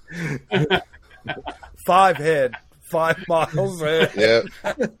on? 5 head. 5 miles ahead. Yep.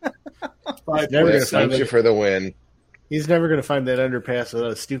 5.7 for the win. He's never going to find that underpass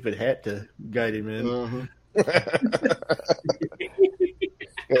without a stupid hat to guide him in.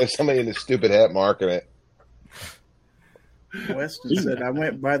 There's somebody in a stupid hat marking it. Weston said, I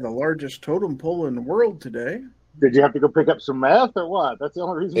went by the largest totem pole in the world today. Did you have to go pick up some meth or what? That's the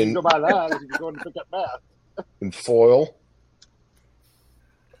only reason you go by that is if you're going to pick up meth. In foil.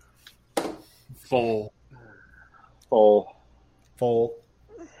 Full.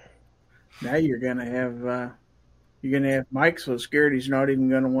 Now you're gonna have Mike so scared he's not even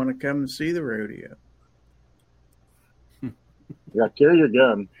gonna want to come and see the rodeo. Yeah, carry your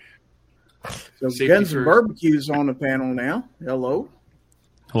gun. So Guns and Barbecues on the panel now. Hello,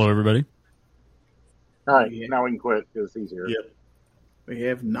 everybody. All right, now we can quit because he's here. Yep. We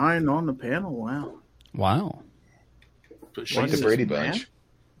have 9 on the panel. Wow. Like the Brady Bunch.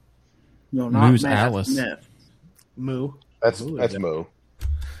 No, not Moo's Matt, Alice. Smith. Moo. That's Moo.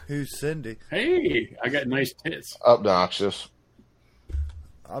 Who's Cindy? Hey, I got nice tits. Obnoxious.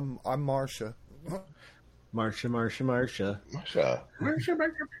 I'm Marsha. Marsha.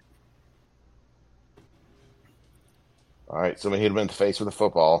 All right, somebody hit him in the face with a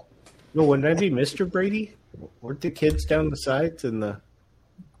football. No, wouldn't that be Mr. Brady? Weren't the kids down the sides and the...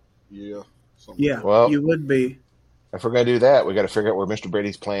 Yeah. Yeah, well, you would be. If we're going to do that, we got to figure out where Mr.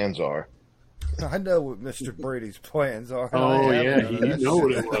 Brady's plans are. I know what Mr. Brady's plans are. Oh, yeah, you know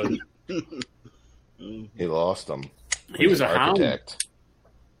what it was. He lost them. He was an architect. hound.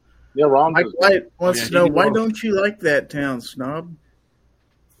 Yeah, Ron Mike White wants to know, why don't you like that town, Snob?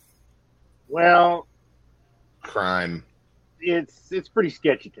 Well, crime. It's pretty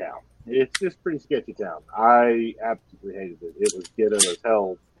sketchy town. It's just pretty sketchy town. I absolutely hated it. It was ghetto as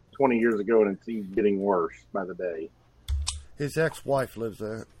hell 20 years ago, and it's getting worse by the day. His ex-wife lives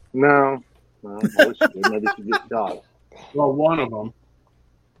there. No, I wish she did. Maybe she'd get shot. Well, one of them.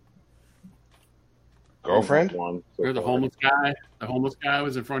 Girlfriend? One. Or the homeless guy. The homeless guy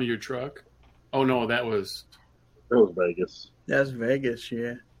was in front of your truck. Oh, no, that was Vegas. That's Vegas,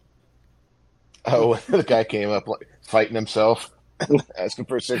 yeah. Oh, the guy came up like fighting himself, asking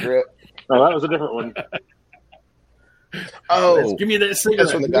for a cigarette. Oh, that was a different one. Oh, give me that cigarette.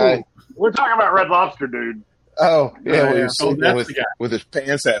 That's when the guy. We're talking about Red Lobster, dude. Oh, yeah, he was sleeping that's the guy. with his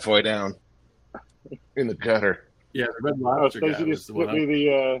pants halfway down in the gutter. Yeah, the Red Lobster guy Stacey was just the put one.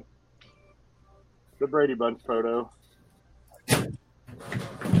 me the Brady Bunch photo. It's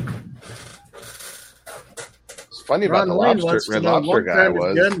funny about the Wayne lobster, wants to Red know Lobster what guy kind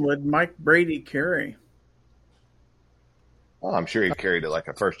was. of gun would Mike Brady carry? Oh, I'm sure he carried it like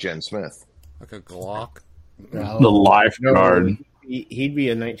a first-gen Smith. Like a Glock. No. The lifeguard. No, he'd be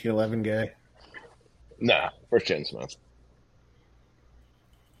a 1911 guy. Nah, first-gen Smith.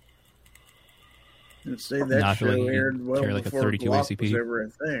 And say that Not show really. aired well Carry like a before 32 Glock ACP. was ever a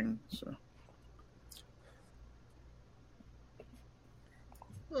thing. So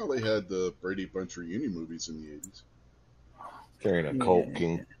Well, they had the Brady Bunch reunion movies in the 80s. Carrying a Colt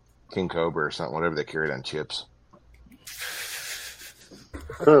King Cobra or something, whatever they carried on chips.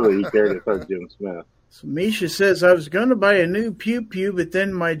 Clearly, he carried it for Jim Smith. So Misha says, I was going to buy a new Pew Pew, but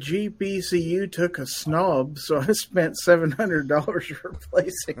then my Jeep ECU took a snob, so I spent $700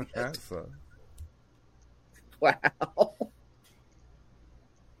 replacing it. That's Wow.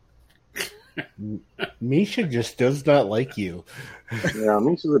 Misha just does not like you. Yeah,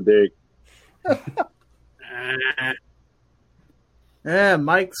 Misha's a dick.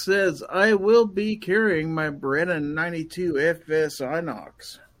 Mike says, I will be carrying my Brennan 92 FS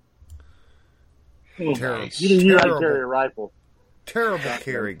Inox. terrible. You like carry a rifle. Terrible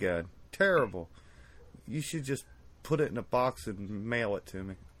carry gun. Terrible. You should just put it in a box and mail it to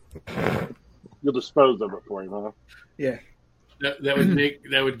me. You'll dispose of it for him, huh? Yeah.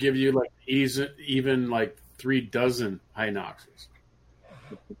 That would give you like even like 3 dozen Inoxes.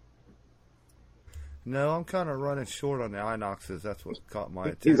 No, I'm kind of running short on the Inoxes. That's what caught my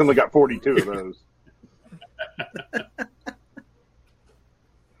attention. He's only got 42 of those.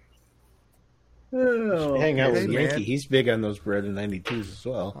 Oh, Hang out hey, with man. Yankee. He's big on those Brennan 92s as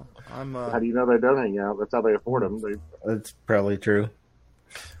well. I'm. How do you know they don't hang out? That's how they afford them. That's probably true.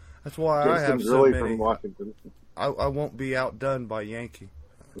 That's why I have Jason's so really many. from Washington. I won't be outdone by Yankee.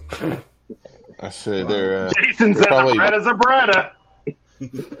 I said they're Jason said probably- a Bretta's a Bretta.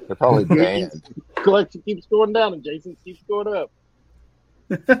 they're probably banned. Collection keeps going down and Jason keeps going up.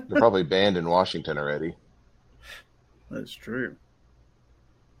 They're probably banned in Washington already. That's true.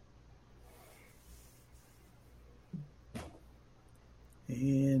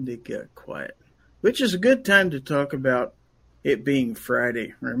 And it got quiet, which is a good time to talk about it being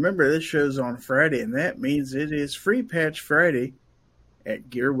Friday. Remember, this show's on Friday, and that means it is Free Patch Friday at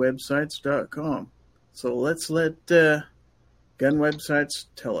gearwebsites.com. So let's let Gun Websites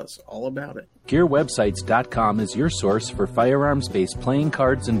tell us all about it. GearWebsites.com is your source for firearms-based playing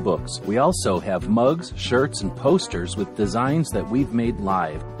cards and books. We also have mugs, shirts, and posters with designs that we've made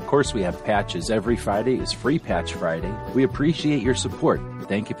live. Of course, we have patches. Every Friday is Free Patch Friday. We appreciate your support.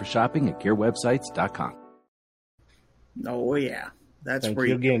 Thank you for shopping at GearWebsites.com. Oh, yeah. That's Thank where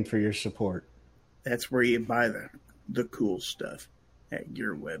you again for your support. That's where you buy the cool stuff at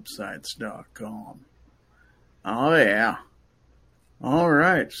gearwebsites.com. Oh, yeah. All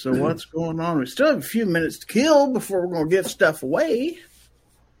right. So what's going on? We still have a few minutes to kill before we're going to give stuff away.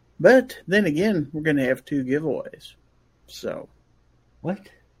 But then again, we're going to have 2 giveaways. So. What?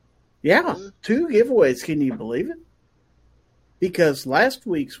 Yeah, 2 giveaways. Can you believe it? Because last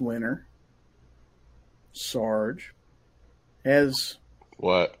week's winner, Sarge, has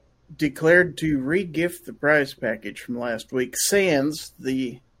declared to re-gift the prize package from last week, sans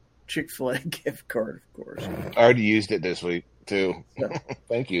the Chick-fil-A gift card, of course. I already used it this week, too. So,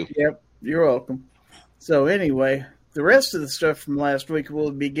 Thank you. Yep, you're welcome. So anyway, the rest of the stuff from last week will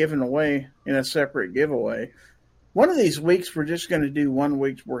be given away in a separate giveaway. One of these weeks, we're just going to do 1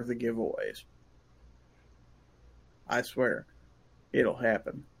 week's worth of giveaways. I swear. It'll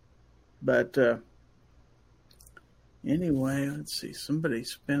happen. But anyway, let's see. Somebody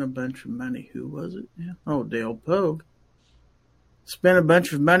spent a bunch of money. Who was it? Yeah. Oh, Dale Pogue. Spent a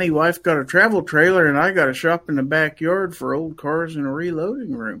bunch of money. Wife got a travel trailer, and I got a shop in the backyard for old cars and a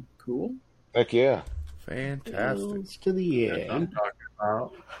reloading room. Cool. Heck yeah. Fantastic. To the That's what I'm talking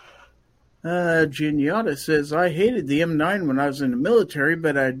about. Geniata says, I hated the M9 when I was in the military,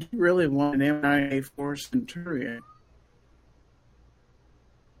 but I do really want an M9A4 Centurion.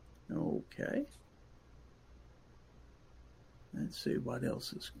 Okay. Let's see what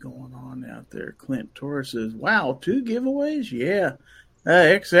else is going on out there. Clint Torres says, wow, 2 giveaways? Yeah.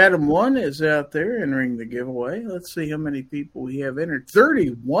 X-Adam1 is out there entering the giveaway. Let's see how many people we have entered.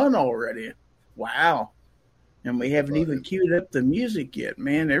 31 already. Wow. And we haven't even queued up the music yet.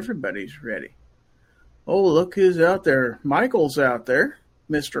 Man, everybody's ready. Oh, look who's out there. Michael's out there.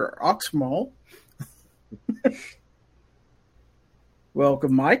 Mr. Oxmall.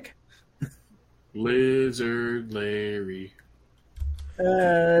 Welcome, Mike. Lizard Larry.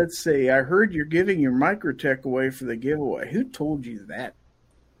 Let's see. I heard you're giving your Microtech away for the giveaway. Who told you that?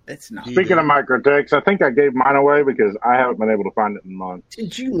 That's not. Speaking of Microtechs, I think I gave mine away because I haven't been able to find it in months.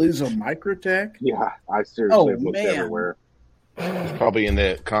 Did you lose a Microtech? Yeah, I seriously looked everywhere. It's probably in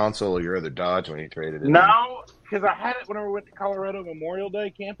the console of your other Dodge when you traded it. No, because I had it whenever we went to Colorado Memorial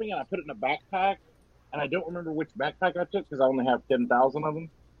Day camping, and I put it in a backpack, and I don't remember which backpack I took because I only have 10,000 of them.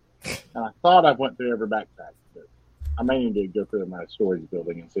 And I thought I went through every backpack. But I may need to go through my storage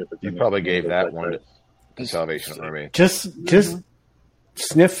building and see if it's. You probably gave that one to Salvation Army. Just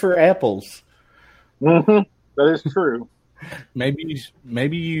sniff for apples. Mm-hmm. That is true.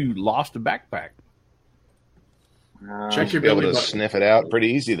 Maybe you lost a backpack. Check your be able belly to button. sniff it out pretty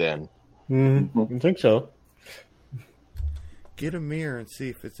easy then. I think so. Get a mirror and see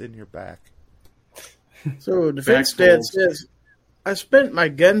if it's in your back. So Defense Dad says, I spent my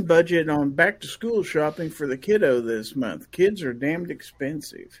gun budget on back-to-school shopping for the kiddo this month. Kids are damned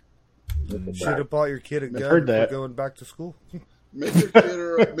expensive. Should have bought your kid a gun heard that. for going back to school. Make your kid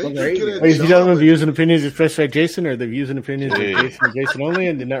a Ladies and gentlemen, job. views and opinions expressed by Jason are the views and opinions of Jason and Jason only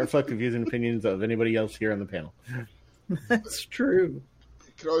and do not reflect the views and opinions of anybody else here on the panel. That's true.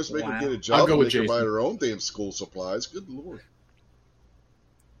 You can always make her get a I'll job go and with make her buy Jason. her own damn school supplies. Good Lord.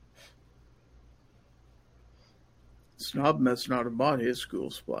 Snob must not have bought his school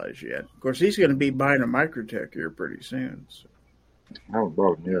supplies yet. Of course, he's going to be buying a Microtech here pretty soon. So. Oh,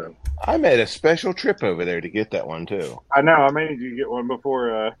 bro, yeah. I made a special trip over there to get that one too. I know. I may need you to get one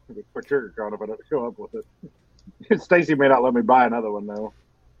before Trigger Con if I don't show up with it. Stacy may not let me buy another one though.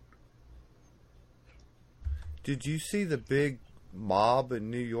 Did you see the big mob in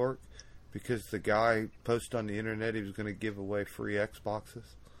New York because the guy posted on the internet he was going to give away free Xboxes?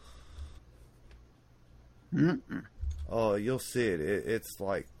 Mm-mm. Oh, you'll see it. It's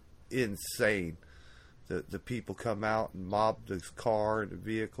like insane. The people come out and mob this car and the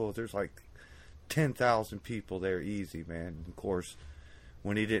vehicle. There's like 10,000 people there easy, man. And of course,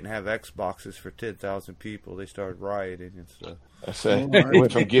 when he didn't have Xboxes for 10,000 people, they started rioting and stuff. I said,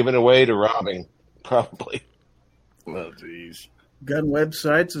 went from giving away to robbing, probably. Oh, jeez. Gun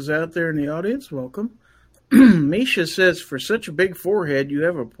Websites is out there in the audience. Welcome. Misha says, for such a big forehead, you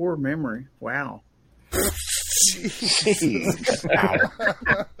have a poor memory. Wow.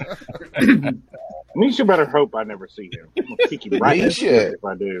 Misha better hope I never see him. I'm gonna kick him right in the Misha. head if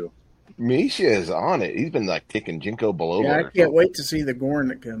I do. Misha is on it. He's been like kicking Jinko below. Yeah, I can't wait to see the Gorn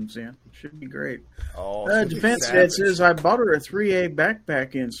that comes in. It should be great. Oh, it's gonna be Defense Dad savage. says, I bought her a 3A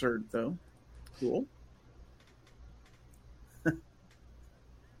backpack insert, though. Cool.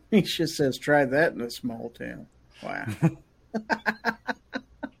 Misha says, try that in a small town. Wow.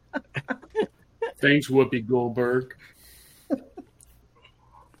 Thanks, Whoopi Goldberg.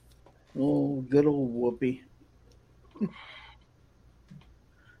 Oh, good old Whoopi.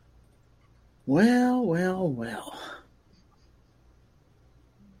 Well. Well,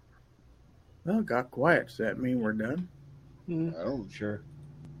 it got quiet. Does that mean we're done? I don't. Sure.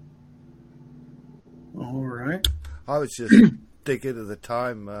 All right. I was just thinking of the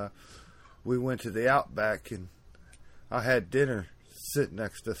time we went to the Outback and I had dinner sitting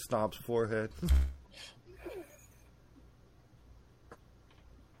next to Snob's forehead.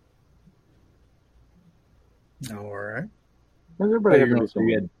 All right. Everybody You're have going to to do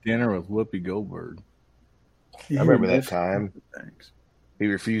you had dinner with Whoopi Goldberg. I remember that time. Thanks. He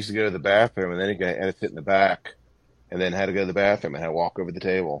refused to go to the bathroom, and then he had to sit in the back, and then had to go to the bathroom and had to walk over the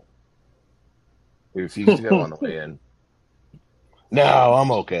table. He refused to go on the way in. No, I'm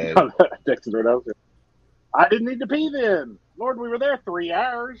okay. Texted right out there. I didn't need to pee then. Lord, we were there 3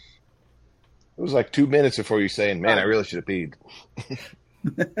 hours. It was like 2 minutes before you saying, "Man, I really should have peed."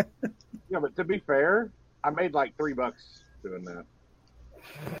 Yeah, but to be fair, I made like $3 doing that.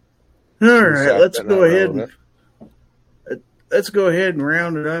 All right, let's That go not ahead relevant. and let's go ahead and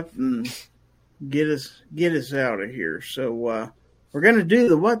round it up and get us out of here. So we're going to do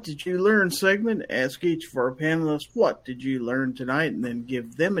the "What Did You Learn" segment. Ask each of our panelists what did you learn tonight, and then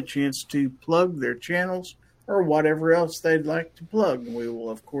give them a chance to plug their channels or whatever else they'd like to plug. We will,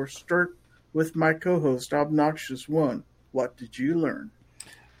 of course, start with my co-host, Obnoxious One. What did you learn?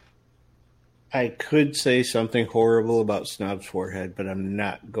 I could say something horrible about Snob's forehead, but I'm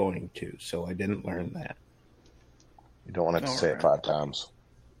not going to, so I didn't learn that. You don't want to have to All say right. it 5 times.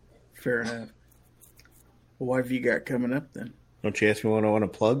 Fair enough. Well, what have you got coming up then? Don't you ask me what I want to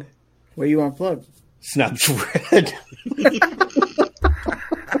plug? What do you want to plug? Snob's forehead.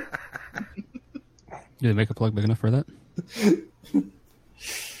 Did they make a plug big enough for that?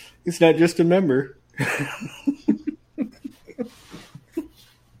 It's not just a member.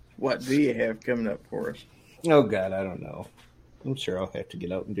 What do you have coming up for us? Oh, God, I don't know. I'm sure I'll have to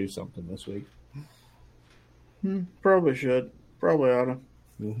get out and do something this week. Probably should. Probably ought to.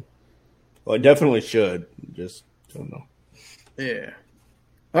 Well, I definitely should. Just don't know. Yeah.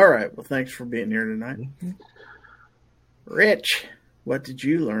 All right. Well, thanks for being here tonight. Rich, what did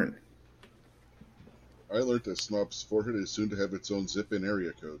you learn? I learned that Snob's forehead is soon to have its own zip-in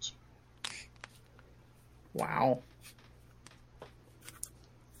area codes. Wow.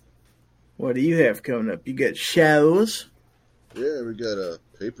 What do you have coming up? You got shows? Yeah, we got a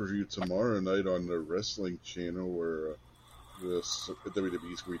pay-per-view tomorrow night on the wrestling channel where the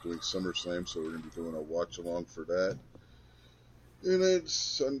WWE's going to be doing SummerSlam, so we're going to be doing a watch-along for that. And then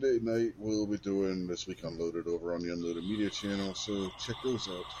Sunday night, we'll be doing This Week Unloaded over on the Unloaded Media channel, so check those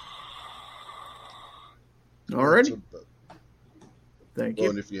out. Alrighty. Thank you.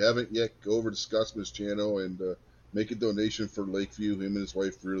 And if you haven't yet, go over to Scotsman's channel and make a donation for Lakeview. Him and his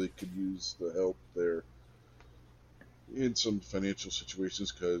wife really could use the help there in some financial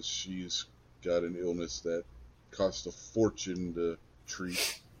situations because she's got an illness that costs a fortune to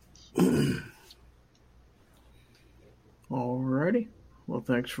treat. Alrighty. Well,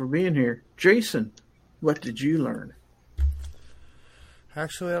 thanks for being here. Jason, what did you learn?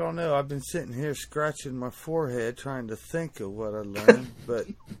 Actually, I don't know. I've been sitting here scratching my forehead trying to think of what I learned, but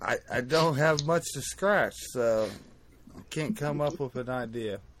I don't have much to scratch, so I can't come up with an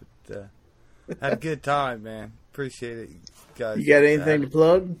idea. But had a good time, man. Appreciate it, guys. You got anything to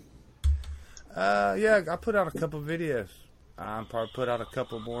plug? Yeah, I put out a couple videos. I'll probably put out a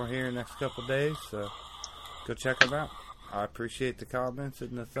couple more here in the next couple days, so go check them out. I appreciate the comments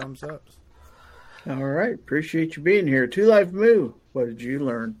and the thumbs ups. All right. Appreciate you being here. Two Life Moo, what did you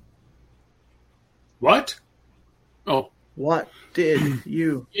learn? What? Oh. What did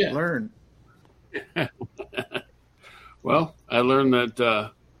you learn? Well, I learned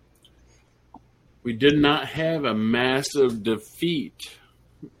that we did not have a massive defeat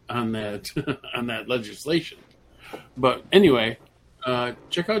on that on that legislation. But anyway,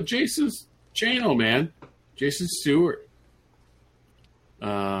 check out Jason's channel, man. Jason Stewart.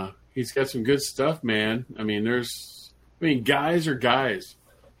 He's got some good stuff, man. I mean, guys are guys.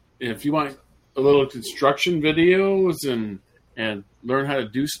 And if you want a little construction videos and learn how to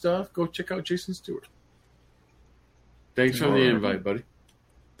do stuff, go check out Jason Stewart. Thanks for the invite, buddy.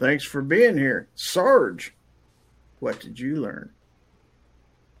 Thanks for being here. Sarge, what did you learn?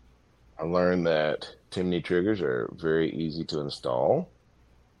 I learned that chimney triggers are very easy to install,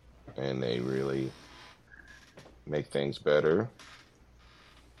 and they really make things better.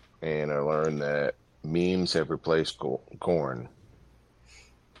 And I learned that memes have replaced corn.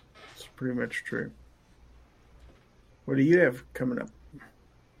 It's pretty much true. What do you have coming up?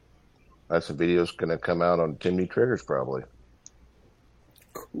 That's a video's going to come out on chimney triggers probably.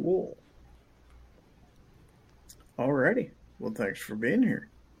 Cool. Alrighty. Well, thanks for being here.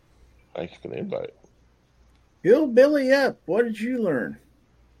 Thank you for the invite. Hillbilly Up, what did you learn?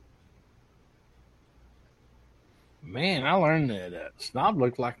 Man, I learned that Snob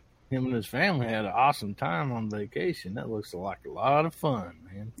looked like him and his family had an awesome time on vacation. That looks like a lot of fun,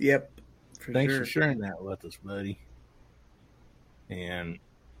 man. Yep. Thanks for sharing that with us, buddy. And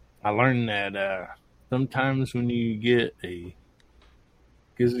I learned that sometimes when you get a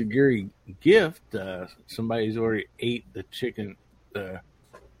Gizzard Gary gift, somebody's already ate the chicken, the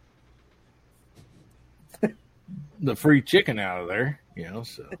free chicken out of there,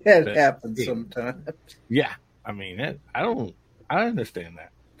 so that happens sometimes. Yeah. I mean, I understand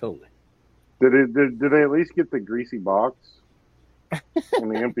that totally. Did they at least get the greasy box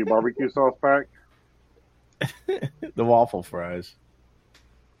and the empty barbecue sauce pack? The waffle fries.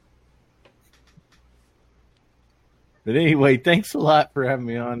 But anyway, thanks a lot for having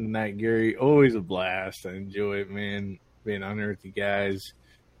me on tonight, Gary. Always a blast. I enjoy it, man. Being on there with you guys.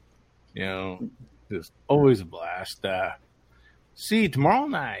 Just always a blast. See you tomorrow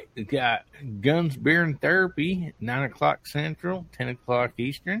night. We got Guns, Beer, and Therapy at 9 o'clock Central, 10 o'clock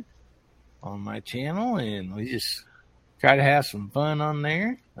Eastern on my channel. And we just try to have some fun on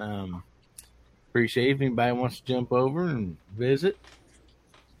there. Appreciate if anybody wants to jump over and visit.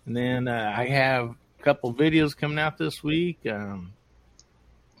 And then I have a couple videos coming out this week.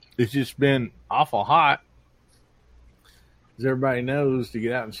 It's just been awful hot, as everybody knows, to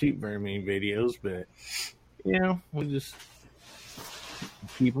get out and shoot very many videos. But, we just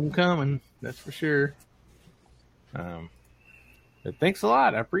keep them coming. That's for sure. But thanks a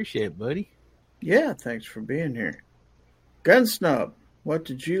lot. I appreciate it, buddy. Yeah, thanks for being here. Gun Snub, what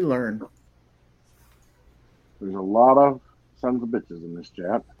did you learn? There's a lot of sons of bitches in this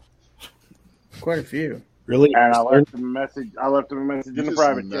chat. Quite a few. Really? And I left them a message. In the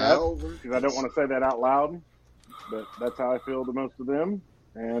private chat because I don't want to say that out loud. But that's how I feel to most of them.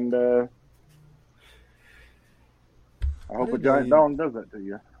 And I hope a giant dong does that to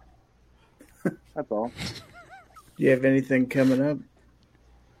you. That's all. Do you have anything coming up?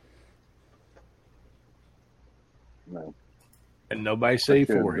 No. And nobody say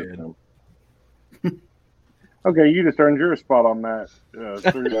forehead. Okay, you just earned your spot on that.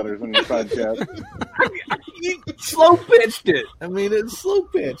 3 letters in your side chat. You slow pitched it. I mean, it's slow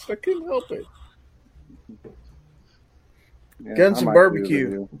pitched. I couldn't help it. Yeah, Guns I and might barbecue.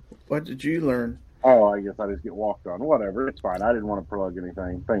 do it. What did you learn? Oh, I guess I just get walked on. Whatever, it's fine. I didn't want to plug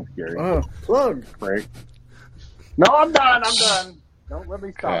anything. Thanks, Gary. Oh, plug. Great. No, I'm done. I'm done. Don't let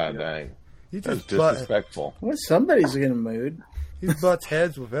me stop God you. dang. He That's just butt, disrespectful. Well, somebody's in a mood. he butts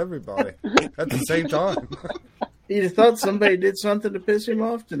heads with everybody at the same time. You'd have thought somebody did something to piss him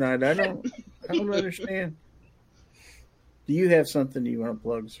off tonight. I don't understand. Do you have something you want to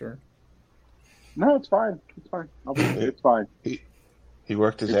plug, sir? No, it's fine. It's fine. It's fine. He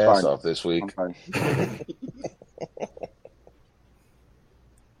worked his It's ass fine. off this week. I'm fine.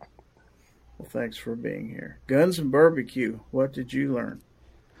 Well, thanks for being here. Guns and barbecue. What did you learn?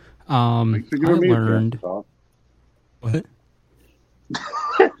 I Thanks for giving me a learned. chance to talk. What?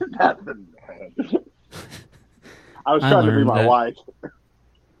 That's bad. I was I trying to be learned my that- wife.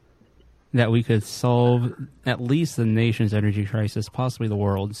 That we could solve at least the nation's energy crisis, possibly the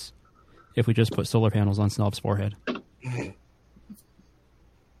world's, if we just put solar panels on Snob's forehead.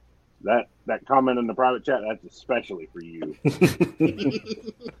 That comment in the private chat, that's especially for you.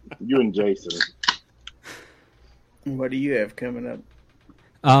 You and Jason. What do you have coming up?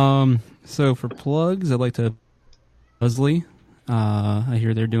 So for plugs, I'd like to Buzzley. I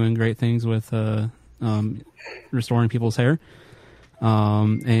hear they're doing great things with restoring people's hair.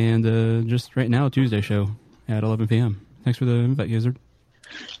 And just right now, Tuesday show at 11 p.m. Thanks for the invite, Gizzard.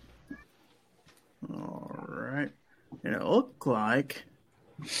 All right. And it looked like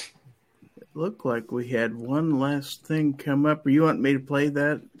we had one last thing come up. You want me to play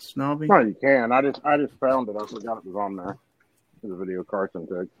that, Snobby? No, you can. I just found it. I forgot it was on there. It was a video Carson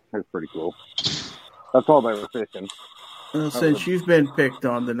took. It's pretty cool. That's all they were fishing. Well, since you've been picked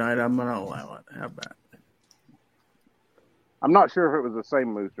on tonight, I'm going to allow it. How about it? I'm not sure if it was the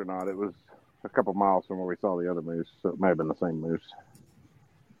same moose or not. It was a couple miles from where we saw the other moose, so it may have been the same moose.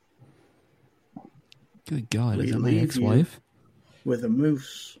 Good God, We is that my leave ex-wife? With a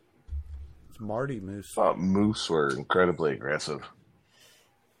moose. It's Marty Moose. Thought moose were incredibly aggressive.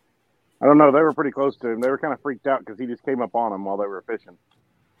 I don't know. They were pretty close to him. They were kind of freaked out because he just came up on them while they were fishing.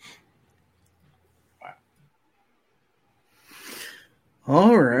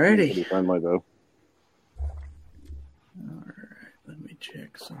 All righty. Pretty friendly, though. All right. Let me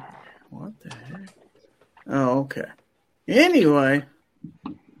check something. What the heck? Oh, okay. Anyway,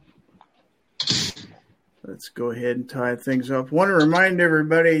 let's go ahead and tie things up. Want to remind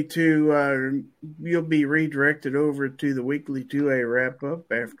everybody to you'll be redirected over to the weekly 2A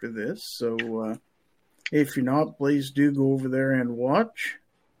wrap-up after this. So if you're not, please do go over there and watch.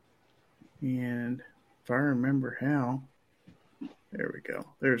 And if I remember how, there we go.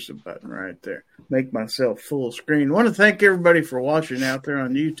 There's the button right there. Make myself full screen. I want to thank everybody for watching out there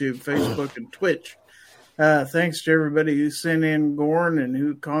on YouTube, Facebook, and Twitch. Thanks to everybody who sent in Gorn and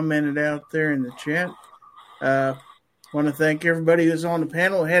who commented out there in the chat. Want to thank everybody who's on the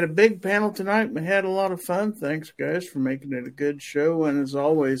panel. We had a big panel tonight. We had a lot of fun. Thanks, guys, for making it a good show. And as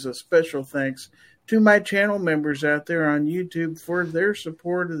always, a special thanks to my channel members out there on YouTube for their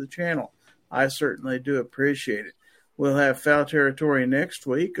support of the channel. I certainly do appreciate it. We'll have Fowl Territory next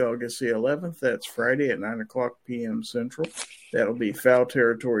week, August the 11th. That's Friday at 9 o'clock p.m. Central. That'll be Fowl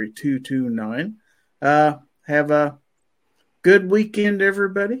Territory 229. Have a good weekend,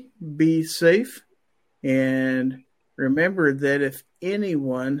 everybody. Be safe. And remember that if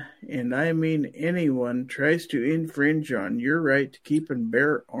anyone, and I mean anyone, tries to infringe on your right to keep and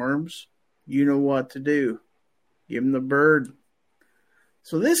bear arms, you know what to do. Give them the bird.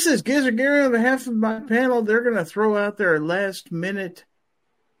 So this is Gizzard Gary on behalf of my panel. They're going to throw out their last-minute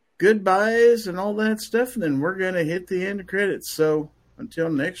goodbyes and all that stuff, and then we're going to hit the end credits. So until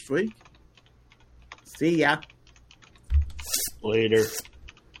next week, see ya. Later.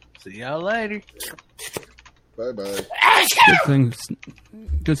 See y'all later. Bye-bye.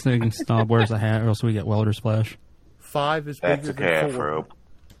 Good thing Snob wears a hat, or else we get welder splash. 5 is That's bigger a than calf 4. rope.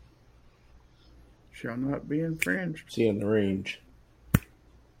 Shall not be infringed. See you in the range.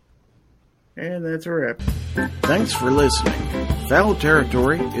 And that's a wrap. Thanks for listening. Fowl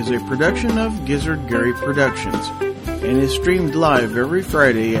Territory is a production of Gizzard Gary Productions and is streamed live every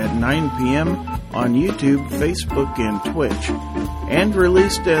Friday at 9 p.m. on YouTube, Facebook, and Twitch, and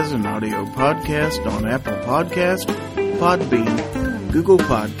released as an audio podcast on Apple Podcast, Podbean, Google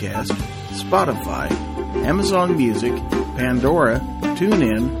Podcast, Spotify, Amazon Music, Pandora,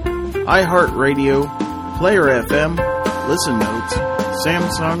 TuneIn, iHeartRadio, Player FM, Listen Notes,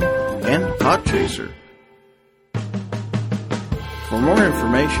 Samsung, and Podchaser. For more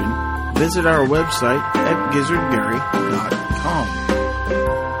information, visit our website at gizzardgary.com.